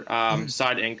for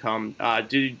side income.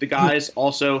 Do the guys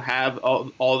also have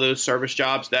all those service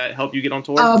jobs that help you get on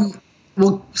tour?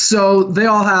 Well, so they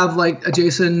all have like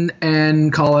Jason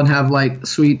and Colin have like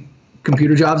sweet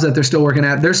computer jobs that they're still working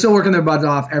at. They're still working their butts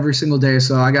off every single day,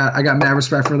 so I got mad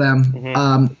respect for them.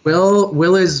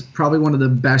 Will is probably one of the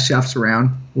best chefs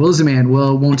around. Will is a man.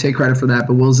 Will won't take credit for that,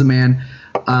 but Will's a man.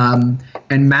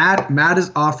 And Matt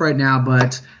is off right now,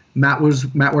 but Matt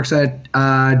works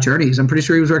at Journeys. I'm pretty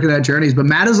sure he was working at Journeys, but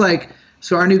Matt is like,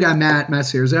 so our new guy Matt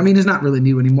Sears. I mean, he's not really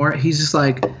new anymore. He's just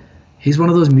like, he's one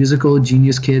of those musical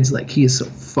genius kids. Like, he is so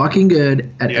fucking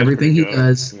good at everything he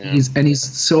does. Yeah. He's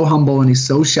so humble and he's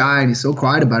so shy and he's so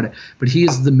quiet about it. But he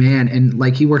is the man, and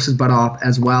like he works his butt off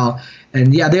as well.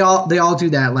 And yeah, they all do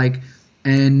that. Like,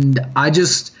 and I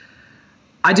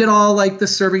did all like the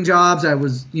serving jobs. I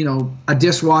was, a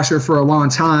dishwasher for a long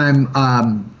time.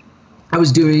 I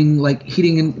was doing like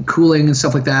heating and cooling and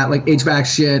stuff like that, like HVAC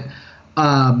shit.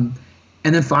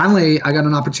 And then finally, I got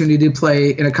an opportunity to play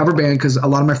in a cover band because a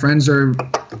lot of my friends are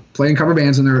playing cover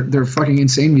bands and they're fucking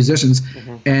insane musicians.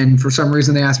 And for some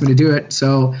reason, they asked me to do it.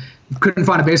 So couldn't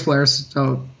find a bass player.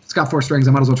 So it's got 4 strings.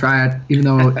 I might as well try it, even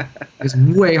though it's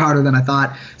way harder than I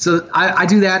thought. So I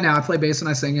do that now. I play bass and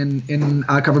I sing in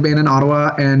a cover band in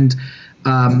Ottawa. And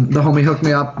the homie hooked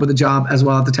me up with a job as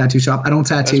well at the tattoo shop. I don't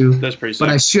tattoo, that's pretty sick. But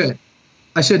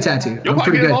I should tattoo. You'll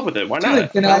probably get involved with it. Why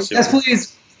not? Yes,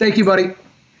 please. Thank you, buddy.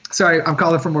 Sorry, I'm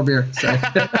calling for more beer. Sorry.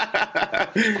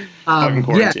 Fucking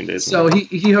quarantine days. So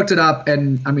he hooked it up,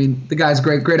 and I mean, the guy's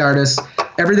great artist.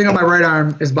 Everything on my right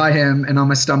arm is by him, and on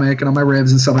my stomach and on my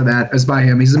ribs and stuff like that is by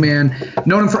him. He's a man,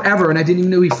 known him forever, and I didn't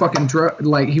even know he fucking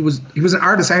he was an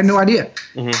artist. I had no idea.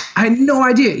 Mm-hmm. I had no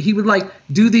idea. He would like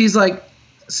do these like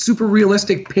super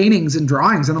realistic paintings and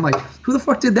drawings, and I'm like, who the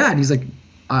fuck did that? And he's like,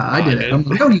 I did it. I'm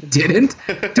like, no, you didn't.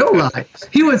 Don't lie.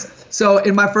 So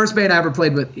in my first band I ever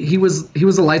played with, he was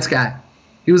a lights guy.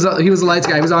 He was a lights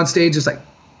guy. He was on stage just like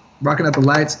rocking out the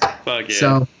lights. Fuck yeah.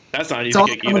 So that's not an it's easy all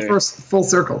gig coming either. full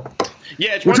circle.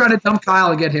 Yeah, we're trying to dump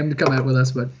Kyle and get him to come out with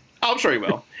us, but I'm sure he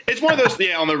will. It's one of those,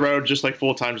 on the road, just like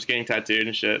full time, just getting tattooed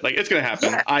and shit. Like, it's gonna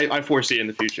happen. Yeah. I foresee it in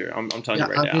the future. I'm telling you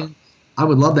right now. I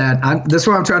would love that. That's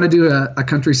why I'm trying to do a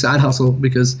country side hustle,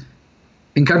 because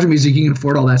in country music you can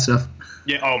afford all that stuff.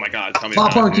 Yeah. Oh my God. Tell me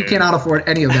pop punk, you cannot afford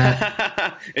any of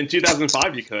that. In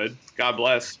 2005, you could. God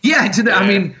bless. Yeah. I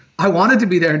mean, I wanted to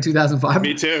be there in 2005.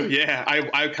 Me too. Yeah.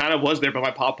 I kind of was there, but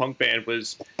my pop punk band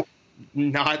was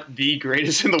not the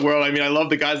greatest in the world. I mean, I love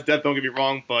the guys to death, don't get me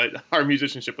wrong, but our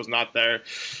musicianship was not there.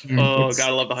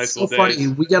 Gotta love the high school days. Funny.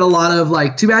 We get a lot of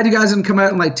like, too bad you guys didn't come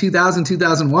out in like 2000,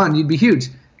 2001. You'd be huge.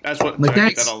 That's what like, I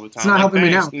get that all the time. It's not helping me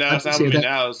now. No, it's not helping me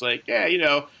now. It's like,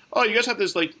 you guys have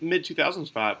this like mid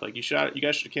 2000s vibe. Like you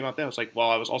guys should have came out there. I was like, well,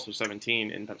 I was also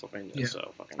 17 in Pennsylvania,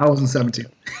 so fucking. I wasn't 17.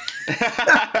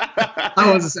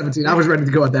 I wasn't 17. I was ready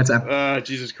to go at that time.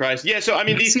 Jesus Christ. Yeah. So I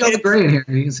mean, these see all the gray in here.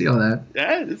 You can see all that.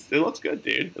 Yeah, it looks good,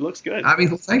 dude. It looks good. I mean,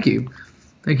 thank you.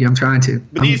 I'm trying to.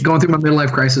 I'm going through my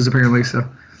midlife crisis apparently. So,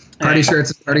 party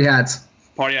shirts, and party hats.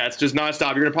 Party hats, just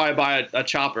nonstop. You're gonna probably buy a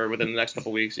chopper within the next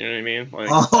couple weeks. You know what I mean? Like,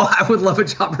 I would love a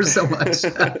chopper so much.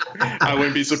 I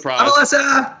wouldn't be surprised.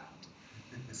 Melissa,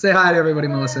 say hi to everybody,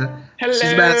 Melissa. Hello.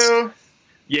 She's the best.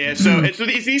 Yeah, so it's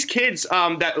these kids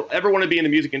that ever want to be in the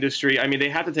music industry. I mean, they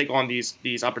have to take on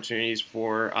these opportunities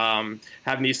for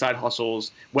having these side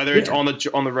husles, whether it's on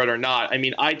the road or not. I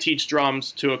mean, I teach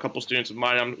drums to a couple students of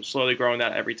mine. I'm slowly growing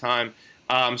that every time.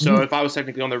 So if I was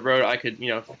technically on the road, I could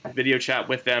video chat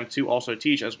with them to also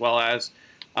teach, as well as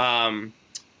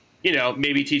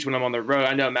maybe teach when I'm on the road.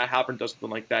 I know Matt Halpern does something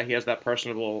like that. He has that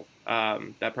personal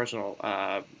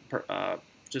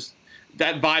just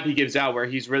that vibe he gives out, where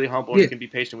he's really humble and he can be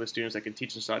patient with students that can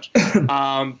teach and such.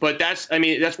 But that's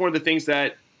one of the things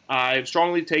that I've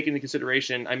strongly taken into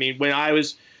consideration. I mean, when I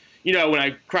was, when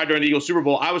I cried during the Eagles Super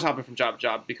Bowl, I was hopping from job to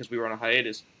job because we were on a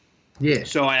hiatus. Yeah.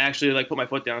 So I actually put my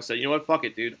foot down and said, you know what, fuck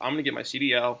it, dude. I'm gonna get my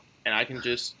CDL and I can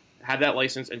just have that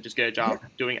license and just get a job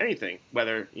doing anything,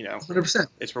 whether 100%.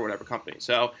 It's for whatever company.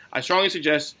 So I strongly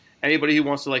suggest anybody who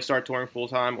wants to start touring full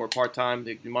time or part time,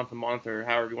 month to month, or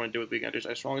however you want to do it with weekenders,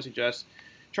 I strongly suggest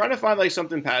trying to find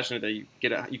something passionate that you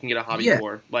can get a hobby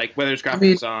for, like whether it's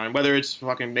graphic design, whether it's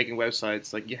fucking making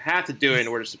websites. Like you have to do it in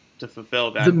order to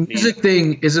fulfill that. The music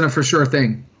thing isn't a for sure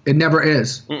thing. It never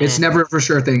is. Mm-mm. It's never a for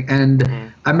sure thing. And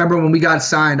I remember when we got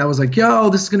signed, I was like, yo,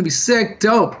 this is going to be sick,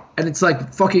 dope. And it's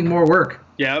like fucking more work.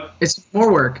 Yep. It's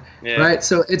more work, right?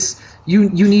 So it's you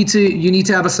need to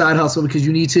have a side hustle because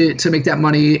you need to make that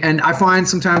money. And I find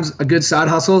sometimes a good side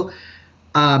hustle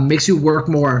makes you work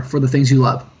more for the things you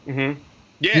love. Mm-hmm.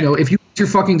 Yeah. If you hate your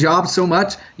fucking job so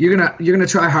much, you're gonna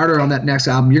try harder on that next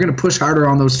album. You're gonna push harder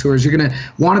on those tours. You're gonna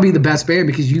want to be the best band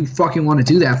because you fucking want to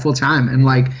do that full time. And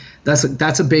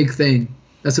that's a big thing.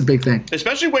 That's a big thing.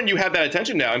 Especially when you have that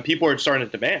attention now, and people are starting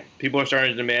to demand. People are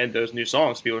starting to demand those new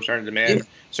songs. People are starting to demand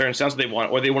certain sounds that they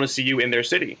want, or they want to see you in their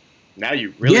city. Now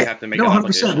you really have to make an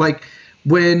 100%. Like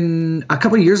when a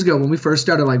couple of years ago, when we first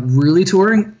started really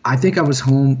touring, I think I was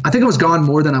home. I think I was gone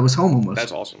more than I was home almost.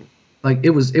 That's awesome.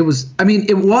 It was. I mean,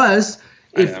 it was.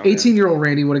 If 18-year-old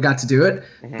Randy would have got to do it,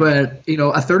 but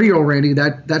a 30-year-old Randy,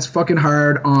 that's fucking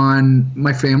hard on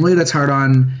my family. That's hard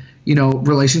on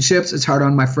relationships. It's hard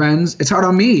on my friends. It's hard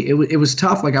on me. It was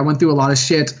tough. I went through a lot of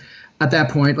shit at that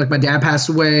point. My dad passed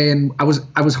away, and I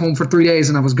was home for 3 days,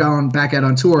 and I was gone back out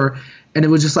on tour, and it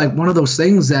was just one of those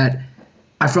things that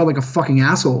I felt like a fucking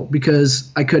asshole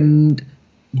because I couldn't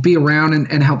be around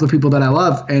and help the people that I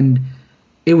love, and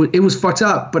it was fucked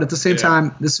up. But at the same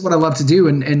time, this is what I love to do,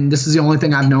 and this is the only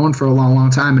thing I've known for a long, long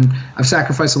time, and I've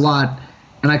sacrificed a lot,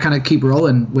 and I kind of keep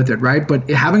rolling with it, right? But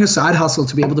having a side hustle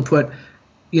to be able to put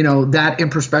that in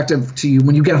perspective to you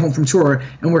when you get home from tour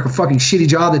and work a fucking shitty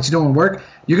job that you don't want to work,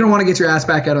 you're going to want to get your ass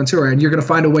back out on tour, and you're going to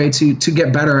find a way to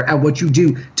get better at what you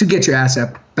do to get your ass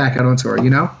back back out on tour, you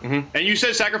know? Mm-hmm. And you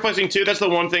said sacrificing too. That's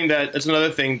that's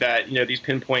another thing that, you know, these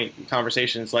pinpoint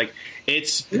conversations, like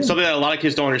it's something that a lot of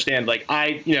kids don't understand. Like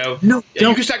you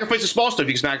can sacrifice the small stuff.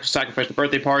 You can sacrifice the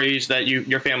birthday parties that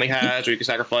your family has, or you can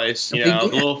sacrifice, you know,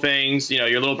 the little things, you know,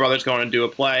 your little brother's going to do a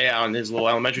play out in his little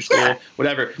elementary school,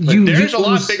 whatever. But there's a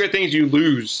lot bigger things you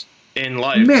lose in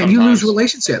life. Man, sometimes. You lose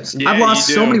relationships. Yeah, I've lost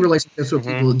so many relationships with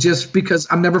people just because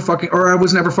I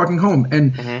was never fucking home.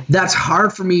 And that's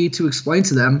hard for me to explain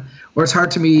to them, or it's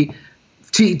hard to me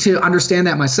to understand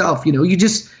that myself. You know, you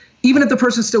just, even if the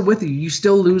person's still with you, you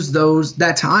still lose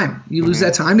that time. You lose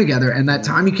that time together, and that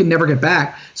time you can never get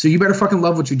back. So you better fucking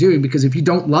love what you're doing, because if you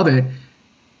don't love it,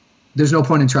 there's no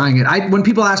point in trying it. When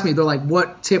people ask me, they're like,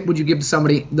 what tip would you give to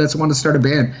somebody that's want to start a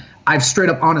band? I'm straight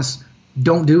up honest.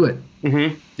 Don't do it.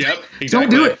 Mm-hmm. Yep, exactly. Don't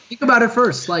do it. Think about it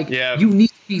first. Like, you need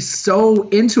to be so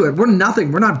into it. We're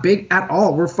nothing. We're not big at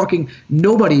all. We're fucking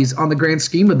nobodies on the grand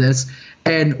scheme of this.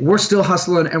 And we're still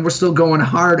hustling, and we're still going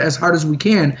as hard as we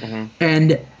can.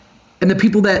 And the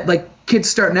people that, like, kids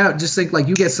starting out just think, like,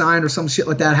 you get signed or some shit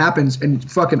like that happens,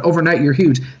 and fucking overnight you're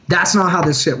huge. That's not how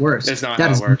this shit works.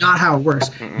 That is not how it works.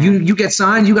 You get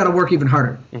signed, you got to work even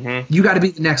harder. You got to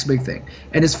be the next big thing.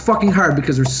 And it's fucking hard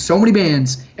because there's so many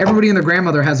bands. Everybody and their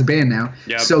grandmother has a band now.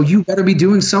 So you better be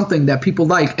doing something that people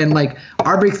like. And, like,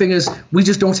 our big thing is we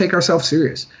just don't take ourselves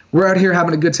serious. We're out here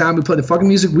having a good time. We play the fucking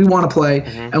music we want to play,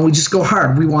 and we just go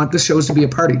hard. We want the shows to be a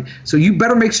party. So you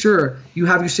better make sure you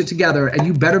have your shit together, and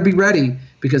you better be ready,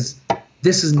 because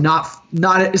this is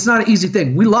it's not an easy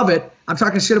thing. We love it. I'm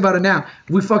talking shit about it now.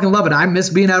 We fucking love it. I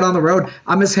miss being out on the road.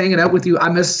 I miss hanging out with you. I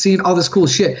miss seeing all this cool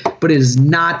shit. But it is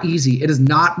not easy. It is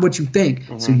not what you think.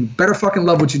 So you better fucking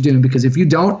love what you're doing, because if you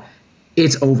don't,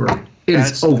 it's over.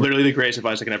 That's literally the greatest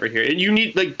advice I can ever hear.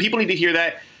 And people need to hear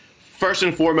that first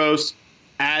and foremost,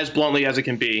 as bluntly as it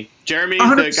can be. Jeremy,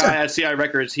 100%. The guy at CI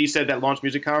Records, he said that Launch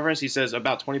Music Conference, he says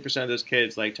about 20% of those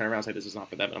kids like turn around and say this is not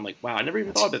for them. And I'm like, wow, I never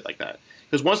even thought of it like that.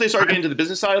 Because once they start getting into the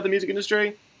business side of the music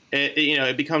industry,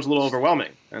 it becomes a little overwhelming.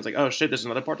 And it's like, oh shit, there's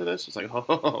another part to this? It's like,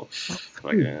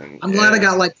 I'm glad I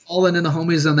got like Colin and the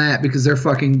homies on that, because they're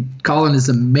fucking, Colin is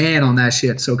a man on that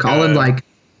shit. So Colin,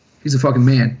 he's a fucking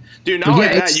man. Dude, not only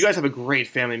that, you guys have a great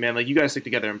family, man. Like, you guys stick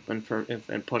together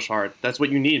and push hard. That's what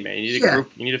you need, man. You need a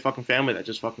group. You need a fucking family that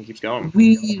just fucking keeps going.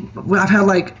 I've had,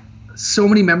 like, so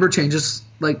many member changes.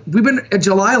 Like, we've been, at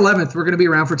July 11th, we're going to be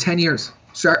around for 10 years.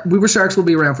 We Were Sharks will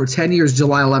be around for 10 years,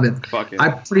 July 11th. Fuck yeah.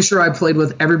 I'm pretty sure I played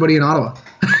with everybody in Ottawa.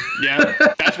 Yeah,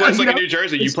 that's what it's like in New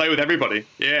Jersey. You play with everybody.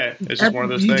 Yeah, it's just one of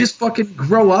those things. You just fucking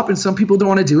grow up, and some people don't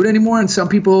want to do it anymore, and some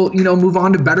people, move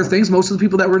on to better things. Most of the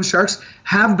people that were in Sharks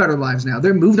have better lives now.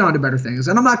 They're moved on to better things.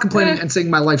 And I'm not complaining and saying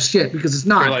my life's shit, because it's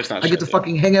not. I get to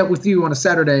fucking hang out with you on a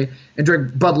Saturday and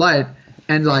drink Bud Light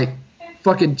and, like,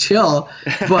 fucking chill.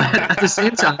 But at the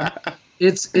same time,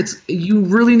 it's you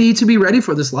really need to be ready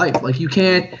for this life. Like, you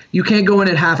can't go in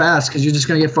at half-assed, because you're just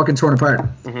gonna get fucking torn apart.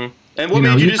 And what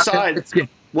made you decide?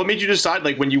 What made you decide,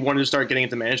 like, when you wanted to start getting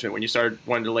into management, when you started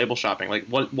wanting to label shopping? Like,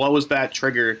 what was that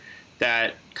trigger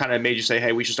that kind of made you say,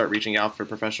 hey, we should start reaching out for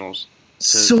professionals?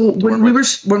 So when we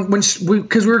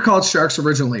were called Sharks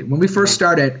originally, when we first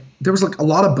started, there was, like, a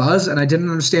lot of buzz, and I didn't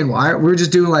understand why. We were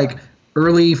just doing, like,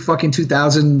 early fucking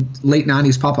 2000, late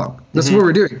 90s pop punk. That's what we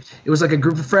were doing. It was like a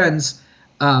group of friends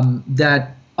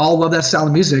that all love that style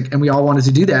of music, and we all wanted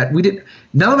to do that.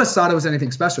 None of us thought it was anything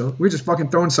special. We were just fucking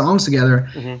throwing songs together,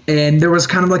 and there was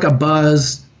kind of like a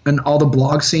buzz and all the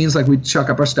blog scenes, like we'd chuck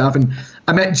up our stuff. And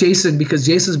I met Jason, because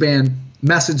Jason's band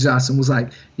messaged us and was like,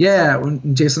 yeah,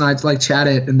 when Jason and I like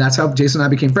chatted, and that's how Jason and I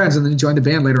became friends, and then he joined the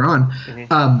band later on.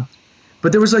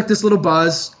 But there was like this little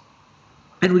buzz,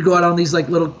 and we'd go out on these like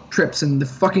little trips, and the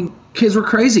fucking kids were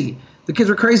crazy.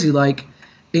 Like,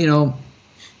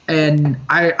 and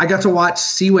I got to watch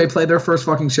Seaway play their first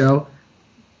fucking show.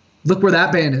 Look where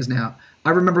that band is now.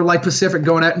 I remember Light Pacific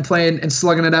going out and playing and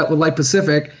slugging it out with Light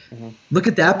Pacific. Look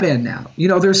at that band now.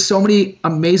 There's so many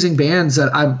amazing bands that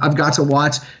I've got to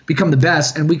watch become the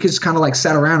best, and we just kind of like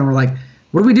sat around and we're like,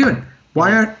 what are we doing?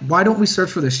 Why don't we search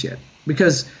for this shit?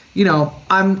 Because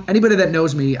anybody that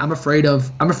knows me, I'm afraid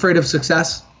of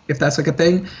success. If that's like a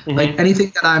thing, like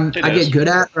anything that I get good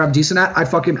at or I'm decent at,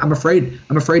 I'm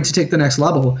afraid to take the next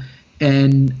level,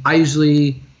 and I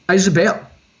usually bail.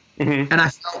 And I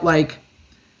felt like,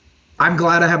 I'm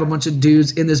glad I have a bunch of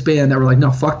dudes in this band that were like,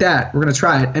 no, fuck that, we're gonna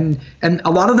try it. And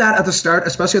a lot of that at the start,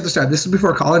 especially at the start, this is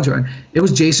before Colin joined, it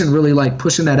was Jason really like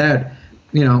pushing that out,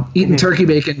 eating turkey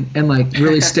bacon and like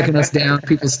really sticking us down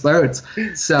people's throats.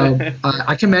 So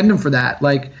I commend him for that.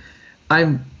 Like,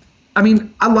 I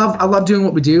love doing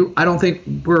what we do. I don't think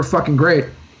we're fucking great,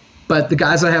 but the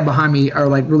guys I have behind me are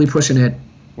like really pushing it.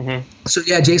 So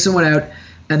yeah, Jason went out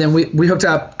And then we hooked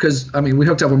up because we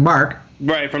hooked up with Mark.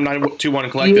 Right, from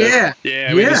 921 Collective.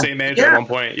 Yeah. We had the same manager at one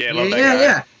point. Yeah, love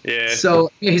that guy. Yeah.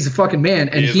 So he's a fucking man,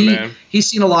 and he's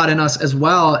seen a lot in us as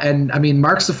well. And I mean,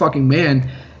 Mark's a fucking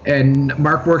man, and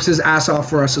Mark works his ass off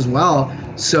for us as well.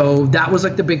 So that was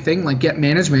like the big thing, like get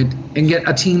management and get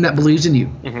a team that believes in you,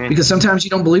 because sometimes you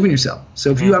don't believe in yourself.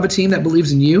 So if you have a team that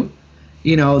believes in you,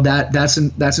 you know that's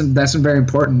very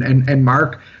important. And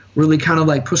Mark really kind of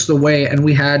like pushed the way, and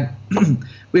we had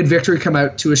Victory come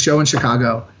out to a show in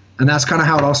Chicago. And that's kind of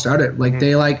how it all started. Like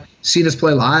they like seen us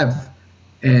play live,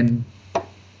 and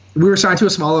we were signed to a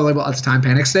smaller label at the time,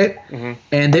 Panic State,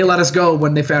 and they let us go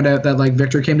when they found out that like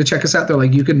Victory came to check us out. They're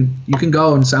like, you can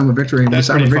go and sign with Victory. And that's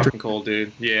we signed pretty with Victory. Fucking cool,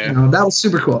 dude. Yeah, you know, that was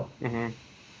super cool.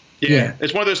 Yeah,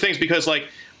 it's one of those things because like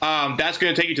that's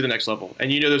going to take you to the next level,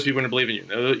 and you know those people are going to believe in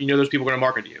you. You know those people are going to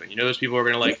market you, and you know those people are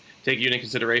going to like take you into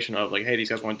consideration of like, hey, these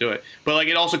guys want to do it. But like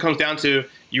it also comes down to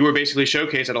you were basically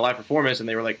showcased at a live performance, and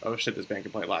they were like, oh shit, this band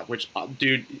can play live. Which,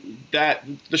 dude, that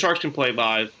the Sharks can play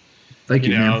live. Like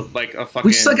you know, man. like a fucking.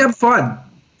 We just like have fun.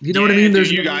 You know what I mean?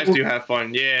 Dude, you guys do have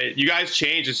fun. Yeah, you guys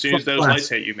change as soon as those lights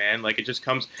hit you, man. Like it just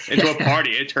comes into a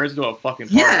party. It turns into a fucking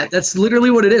party. Yeah, that's literally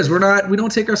what it is. We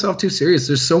don't take ourselves too serious.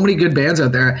 There's so many good bands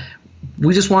out there.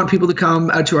 We just want people to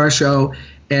come out to our show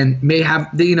and may have,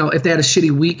 if they had a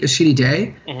shitty week, a shitty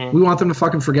day, we want them to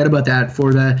fucking forget about that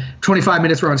for the 25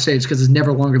 minutes we're on stage, because it's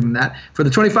never longer than that. For the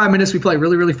 25 minutes we play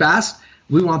really, really fast,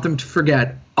 we want them to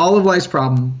forget all of life's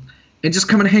problem and just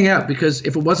come and hang out, because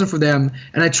if it wasn't for them,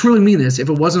 and I truly mean this, if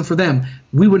it wasn't for them,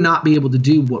 we would not be able to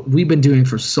do what we've been doing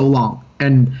for so long.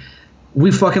 And we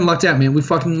fucking lucked out, man. We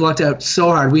fucking lucked out so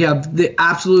hard. We have the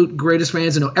absolute greatest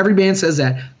fans. I know every band says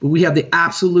that, but we have the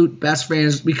absolute best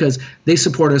fans because they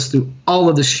support us through all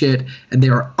of the shit, and they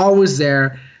are always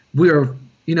there. We are,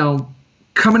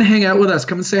 come and hang out with us.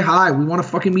 Come and say hi. We want to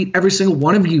fucking meet every single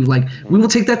one of you. Like, we will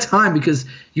take that time because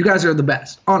you guys are the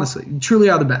best. Honestly, you truly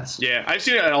are the best. Yeah, I've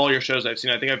seen it at all your shows. I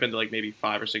think I've been to like maybe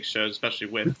 5 or 6 shows, especially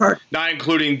with not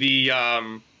including the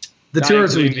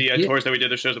tours tours that we did,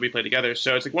 the shows that we played together.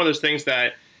 So it's like one of those things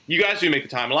that you guys do make the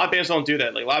time. A lot of bands don't do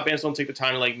that. Like a lot of bands don't take the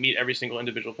time to like meet every single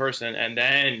individual person, and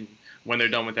then when they're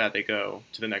done with that, they go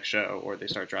to the next show or they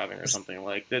start driving or something.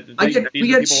 Like we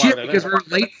get shit because we're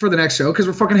late for the next show because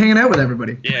we're fucking hanging out with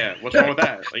everybody. Yeah, what's wrong with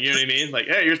that? Like, you know what I mean? Like,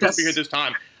 hey, you're supposed to be here this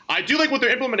time. I do like what they're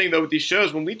implementing though with these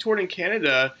shows. When we toured in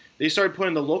Canada, they started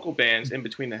putting the local bands in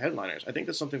between the headliners. I think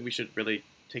that's something we should really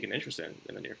take an interest in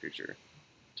the near future,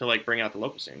 to like bring out the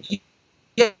local scene.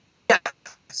 Yeah.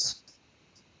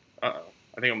 Uh-oh.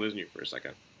 I think I'm losing you for a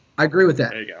second. I agree with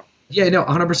that. There you go. Yeah, no,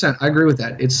 100%. I agree with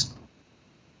that.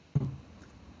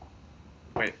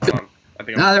 Wait, hold on. I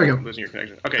think I'm there we go. Losing your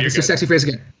connection. Okay, you're good. Your sexy face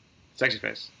again. Sexy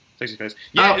face.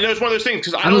 Yeah, it's one of those things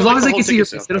because I don't as long as like they can see your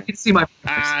face, they don't get to see my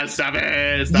face. Stop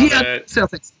it. Sell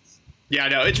things. Yeah,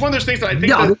 no, it's one of those things that I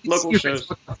think that local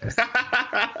shows.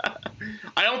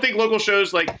 I don't think local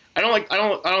shows I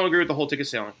don't agree with the whole ticket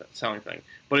selling thing.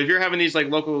 But if you're having these like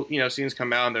local scenes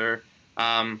come out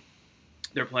and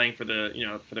they're playing for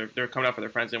they're coming out for their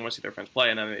friends, they want to see their friends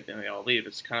play, and then they all leave.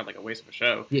 It's kind of like a waste of a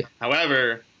show. Yeah.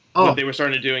 However, what they were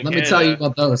starting to do in Canada. Let me tell you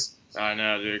about those. I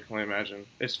know, dude. Can you imagine?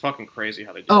 It's fucking crazy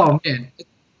how they do. Oh man, it's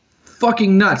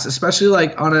fucking nuts. Especially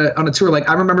like on a tour. Like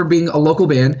I remember being a local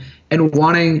band and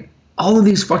wanting all of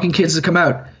these fucking kids to come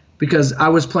out because I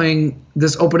was playing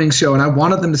this opening show and I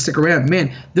wanted them to stick around.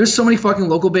 Man, there's so many fucking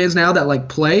local bands now that like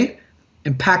play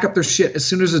and pack up their shit as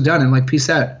soon as it's done and like peace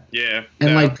out. Yeah.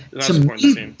 And to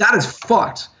me, that is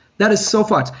fucked. That is so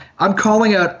fucked. I'm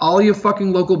calling out all you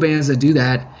fucking local bands that do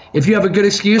that. If you have a good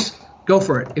excuse, go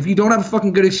for it. If you don't have a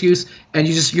fucking good excuse and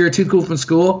you're too cool from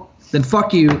school, then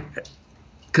fuck you.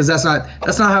 Because that's not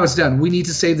how it's done. We need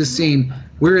to save the scene.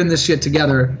 We're in this shit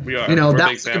together. We are.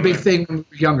 That was a big thing when we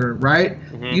were younger, right?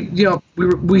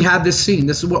 Mm-hmm. We had this scene.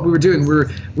 This is what we were doing.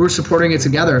 We're supporting it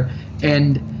together.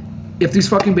 And if these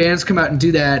fucking bands come out and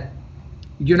do that,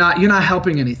 you're not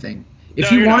helping anything.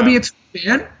 If you want to be a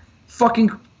touring band,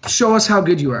 fucking show us how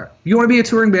good you are. If you want to be a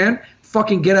touring band,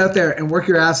 fucking get out there and work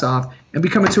your ass off and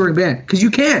become a touring band. Because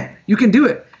you can do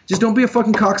it. Just don't be a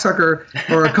fucking cocksucker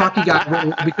or a cocky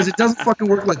guy because it doesn't fucking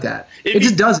work like that. It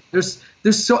just doesn't.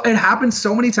 It happens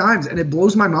so many times and it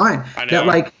blows my mind that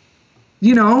like,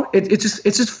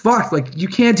 it's just fucked. Like you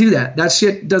can't do that. That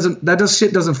shit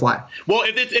doesn't fly. Well,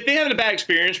 if they have a bad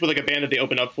experience with like a band that they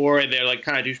open up for and they're like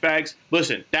kind of douchebags,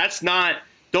 listen, that's not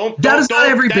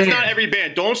every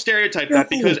band. Don't stereotype that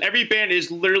because every band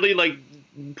is literally like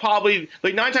probably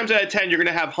like 9 times out of 10 you're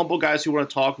gonna have humble guys who want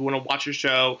to talk, who want to watch your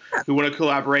show, who want to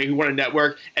collaborate, who want to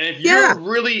network. And if you're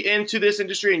really into this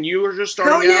industry and you are just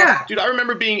starting out, dude, I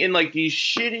remember being in like the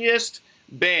shittiest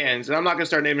bands, and I'm not gonna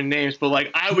start naming names, but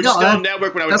like I would No, still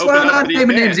network when I would that's open why I'm up not for these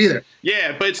naming bands. names either.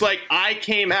 Yeah, but it's like I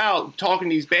came out talking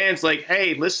to these bands like,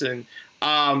 hey, listen,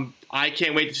 I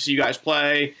can't wait to see you guys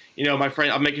play. You know, my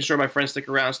friend, I'm making sure my friends stick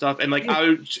around and stuff, and like I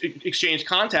would exchange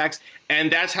contacts,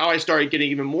 and that's how I started getting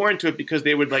even more into it because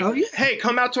they would like, hey,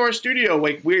 come out to our studio.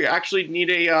 Like we actually need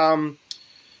a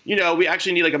you know, we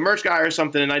actually need like a merch guy or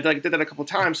something, and I like did that a couple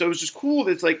times. So it was just cool.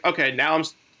 It's like, okay, now I'm,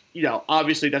 you know,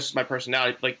 obviously that's just my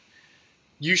personality. Like,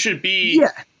 you should be,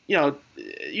 you know,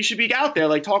 you should be out there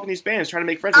like talking to these bands, trying to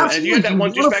make friends. And if you have that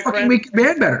one douchebag friend, make your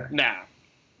band better. Nah.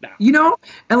 You know,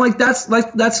 and like that's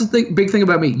the big thing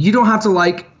about me. You don't have to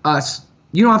like us.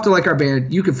 You don't have to like our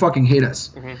band. You can fucking hate us.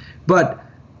 Mm-hmm. But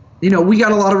you know, we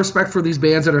got a lot of respect for these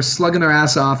bands that are slugging their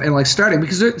ass off and like starting,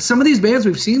 because some of these bands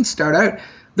we've seen start out,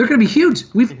 they're going to be huge.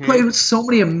 We've played with so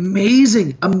many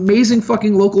amazing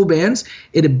fucking local bands.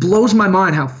 It blows my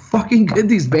mind how fucking good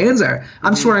these bands are.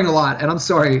 I'm swearing a lot, and I'm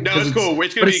sorry. No, it's cool.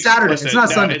 It's going to be Saturday. It's not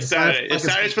Sunday. It's Saturday. It's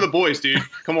Saturday's for the boys, dude.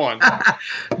 Come on.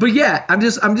 But yeah, I'm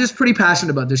just pretty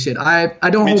passionate about this shit. I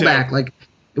don't hold back. Like,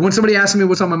 when somebody asks me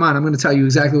what's on my mind, I'm going to tell you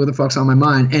exactly what the fuck's on my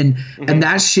mind. And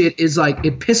that shit is like,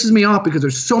 it pisses me off because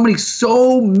there's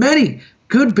so many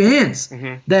good bands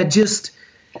that just,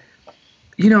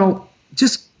 you know,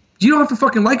 you don't have to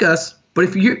fucking like us, but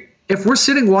if we're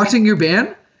sitting watching your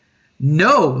band,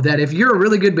 know that if you're a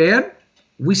really good band,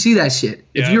 we see that shit.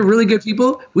 Yeah. If you're really good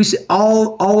people, we see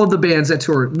all of the bands that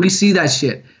tour, we see that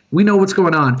shit. We know what's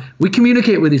going on. We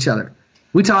communicate with each other.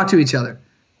 We talk to each other.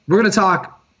 We're going to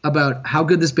talk about how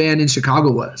good this band in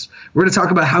Chicago was. We're going to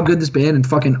talk about how good this band in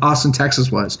fucking Austin,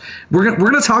 Texas was. We're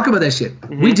going to talk about that shit.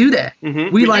 We do that.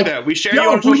 We like do that. We share you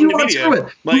on social media.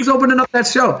 Like, who's opening up that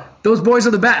show? Those boys are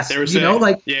the best. You know,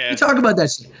 like, we talk about that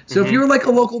shit. So if you're like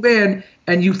a local band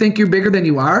and you think you're bigger than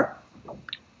you are,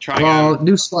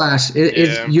 newsflash,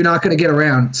 you're not going to get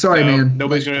around. Sorry, man.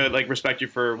 Nobody's going to like respect you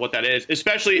for what that is,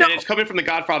 especially, and it's coming from the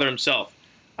Godfather himself.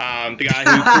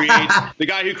 The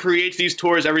guy who creates these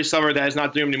tours every summer that is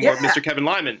not doing anymore, Mr. Kevin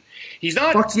Lyman. He's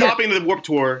not stopping the Warped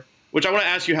Tour, which I want to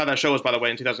ask you how that show was, by the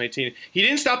way, in 2018. He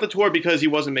didn't stop the tour because he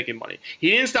wasn't making money. He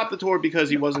didn't stop the tour because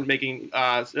he wasn't making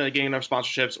getting enough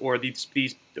sponsorships or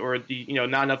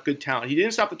not enough good talent. He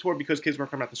didn't stop the tour because kids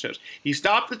weren't coming out to shows. He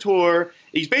stopped the tour.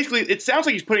 He's basically, it sounds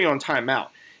like he's putting it on timeout.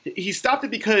 He stopped it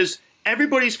because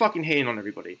everybody's fucking hating on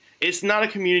everybody. It's not a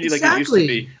community like it used to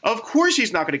be. Of course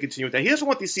he's not going to continue with that. He doesn't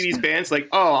want to see these bands like,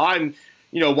 why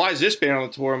is this band on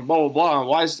the tour and blah, blah,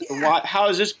 blah. How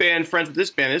is this band friends with this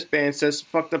band? This band says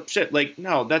fucked up shit. Like,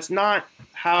 no, that's not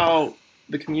how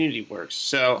the community works.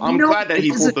 So I'm glad that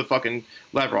he pulled the fucking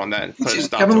lever on that and put a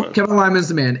stop to it. Kevin Lyman's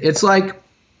the man. It's like,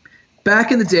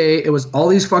 back in the day, it was all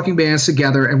these fucking bands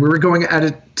together, and we were going at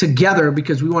it together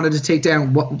because we wanted to take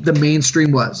down what the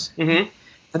mainstream was. Mm-hmm.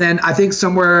 And then I think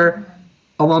somewhere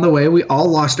along the way, we all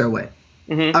lost our way.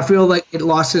 Mm-hmm. I feel like it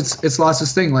lost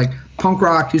its thing. Like, punk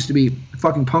rock used to be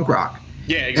fucking punk rock.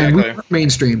 Yeah, exactly. And we were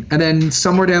mainstream. And then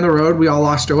somewhere down the road, we all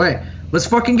lost our way. Let's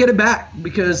fucking get it back,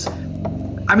 because,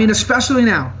 I mean, especially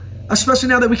now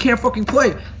that we can't fucking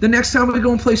play. The next time we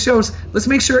go and play shows, let's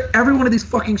make sure every one of these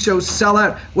fucking shows sell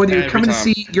out. Whether you're coming to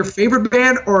see your favorite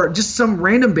band or just some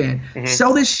random band,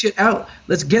 sell this shit out.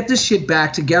 Let's get this shit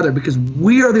back together, because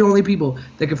we are the only people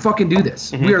that can fucking do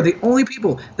this. We are the only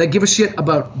people that give a shit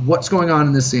about what's going on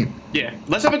in this scene. Yeah,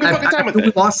 let's have a good fucking time with it.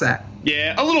 We lost that.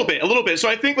 Yeah, a little bit. So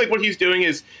I think like what he's doing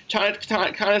is kind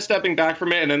of stepping back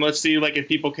from it, and then let's see like if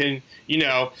people can,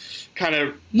 kind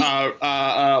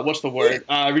of what's the word?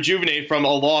 Rejuvenate from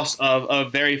a loss of a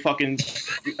very fucking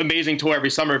amazing tour every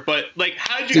summer. But like,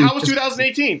 how was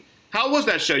 2018? How was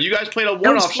that show? You guys played a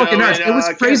one-off show. It was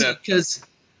crazy because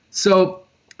so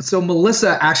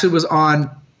Melissa actually was on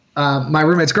my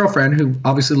roommate's girlfriend, who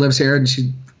obviously lives here, and she's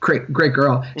great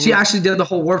girl. She actually did the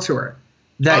whole Warped Tour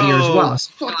that year as well.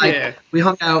 So, we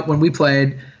hung out when we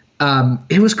played.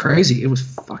 It was crazy. It was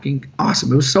fucking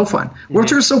awesome. It was so fun. Warped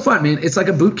Tour is so fun, man. It's like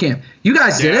a boot camp. You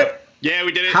guys did it? Yeah,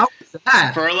 we did it. How was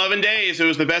that? For 11 days. It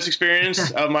was the best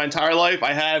experience of my entire life.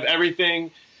 I have everything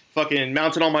fucking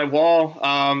mounted on my wall.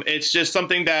 It's just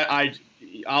something that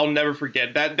I'll never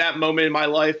forget. That moment in my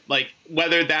life, like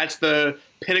whether that's the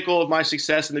pinnacle of my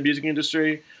success in the music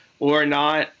industry or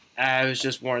not, it was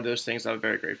just one of those things I'm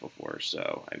very grateful for.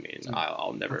 So, I mean,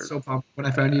 I'll never... I'm so pumped when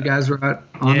I found you guys were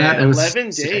on that. It was 11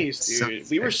 days, dude.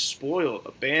 We were spoiled.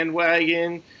 A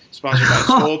bandwagon, sponsored by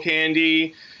Skull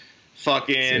Candy.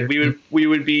 Fucking, we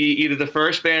would be either the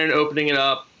first band opening it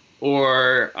up,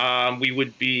 or we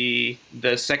would be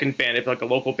the second band if like a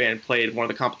local band played one of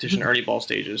the competition Ernie Ball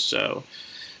stages. So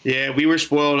Yeah, we were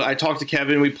spoiled. I talked to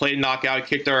Kevin. We played knockout,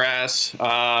 kicked our ass,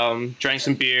 drank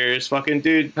some beers. Fucking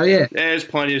dude. Oh yeah. There's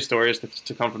plenty of stories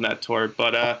to come from that tour,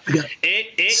 but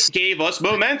it gave us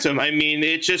momentum. I mean,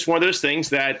 it's just one of those things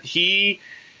that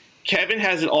Kevin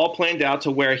has it all planned out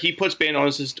to where he puts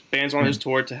bands on his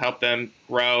tour to help them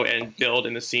grow and build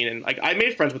in the scene. And like, I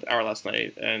made friends with Hour last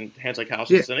night and Hands Like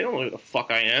Houses, and they don't know who the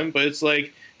fuck I am, but it's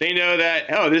like they know that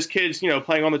this kid's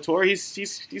playing on the tour.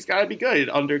 He's got to be good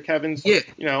under Kevin's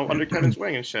under Kevin's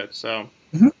wing and shit. So,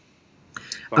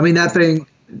 I mean that thing,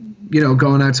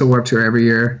 going out to Warped Tour every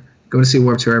year, going to see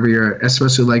Warped Tour every year,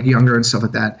 especially like younger and stuff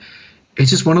like that.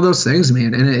 It's just one of those things,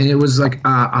 man, and it was like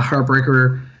a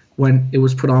heartbreaker when it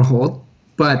was put on hold,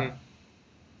 but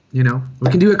we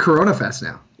can do a Corona Fest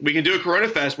now. We can do a Corona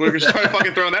Fest. We're gonna start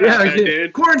fucking throwing that out there,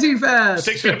 dude. Quarantine Fest.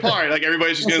 6 feet apart, like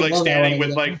everybody's just gonna like standing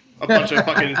with like a bunch of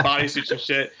fucking bodysuits and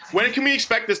shit. When can we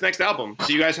expect this next album?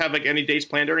 Do you guys have like any dates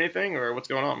planned or anything, or what's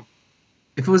going on?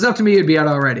 If it was up to me, it'd be out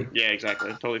already. Yeah,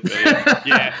 exactly. Totally feel you.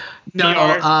 Yeah. No.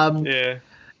 Yeah.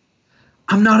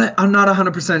 I'm not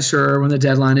 100% sure when the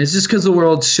deadline is, just because the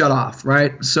world's shut off,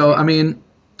 right? So I mean,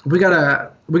 we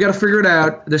gotta figure it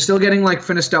out. They're still getting like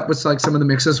finished up with like some of the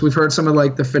mixes. We've heard some of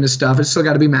like the finished stuff. It's still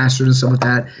got to be mastered and stuff like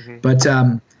that. But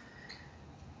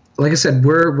like I said,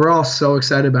 we're all so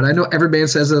excited about it. I know every band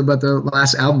says it about their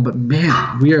last album, but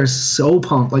man, we are so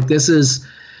pumped. Like this is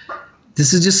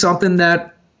just something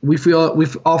that we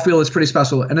all feel is pretty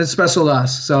special, and it's special to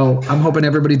us. So I'm hoping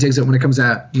everybody digs it when it comes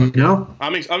out. I'm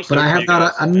but I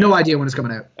have no idea when it's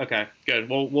coming out. Okay, good.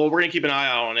 Well, we're gonna keep an eye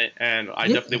out on it, and I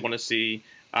definitely want to see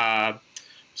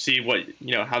what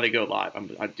how they go live.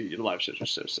 The live shows are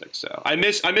so sick. So I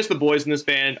miss the boys in this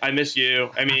band. I miss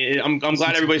you. I mean, I'm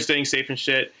glad everybody's staying safe and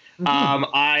shit.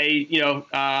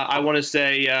 I want to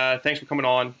say thanks for coming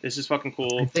on. This is fucking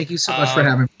cool. Thank you so much for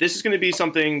having me. This is going to be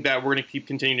something that we're going to keep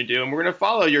continuing to do, and we're going to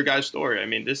follow your guys' story. I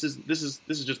mean, this is just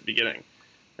the beginning.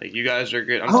 Like, you guys are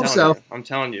good. I'm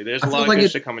telling you. There's a lot of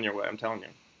good shit coming your way. I'm telling you.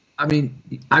 I mean,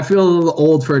 I feel a little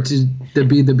old for it to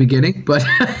be the beginning, but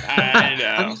I know.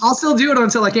 I mean, I'll still do it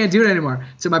until I can't do it anymore.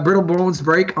 Until my brittle bones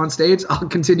break on stage, I'll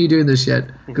continue doing this shit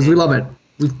because we love it.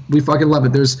 We fucking love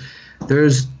it. There's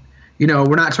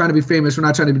we're not trying to be famous. We're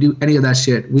not trying to do any of that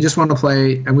shit. We just want to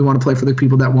play, and we want to play for the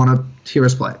people that want to hear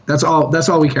us play. That's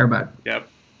all we care about. Yep.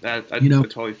 I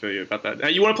totally feel you about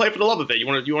that. You want to play for the love of it. You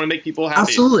want to make people happy.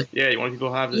 Absolutely. Yeah, you want people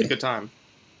to have a good time.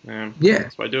 Yeah.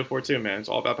 That's what I do it for too, man. It's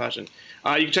all about passion.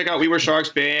 You can check out We Were Sharks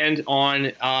Band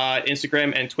on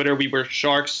Instagram and Twitter. We Were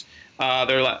Sharks.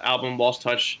 Their album Lost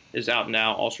Touch is out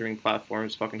now, all streaming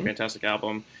platforms. Fucking fantastic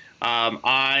album.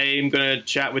 I'm gonna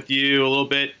chat with you a little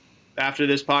bit after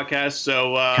this podcast.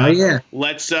 So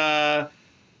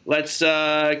let's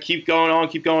keep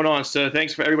going on. So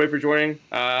thanks for everybody for joining.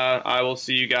 I will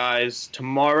see you guys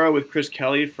tomorrow with Chris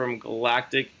Kelly from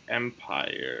Galactic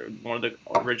Empire, one of the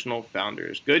original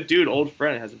founders. Good dude, old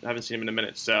friend. Haven't seen him in a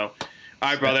minute. So, all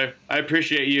right, brother. I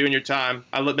appreciate you and your time.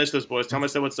 I miss those boys. Tell them I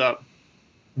said what's up.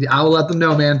 I will let them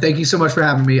know, man. Thank you so much for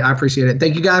having me. I appreciate it.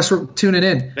 Thank you guys for tuning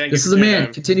in. This is a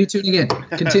man. Continue tuning in.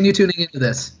 Continue tuning into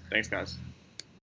this. Thanks, guys.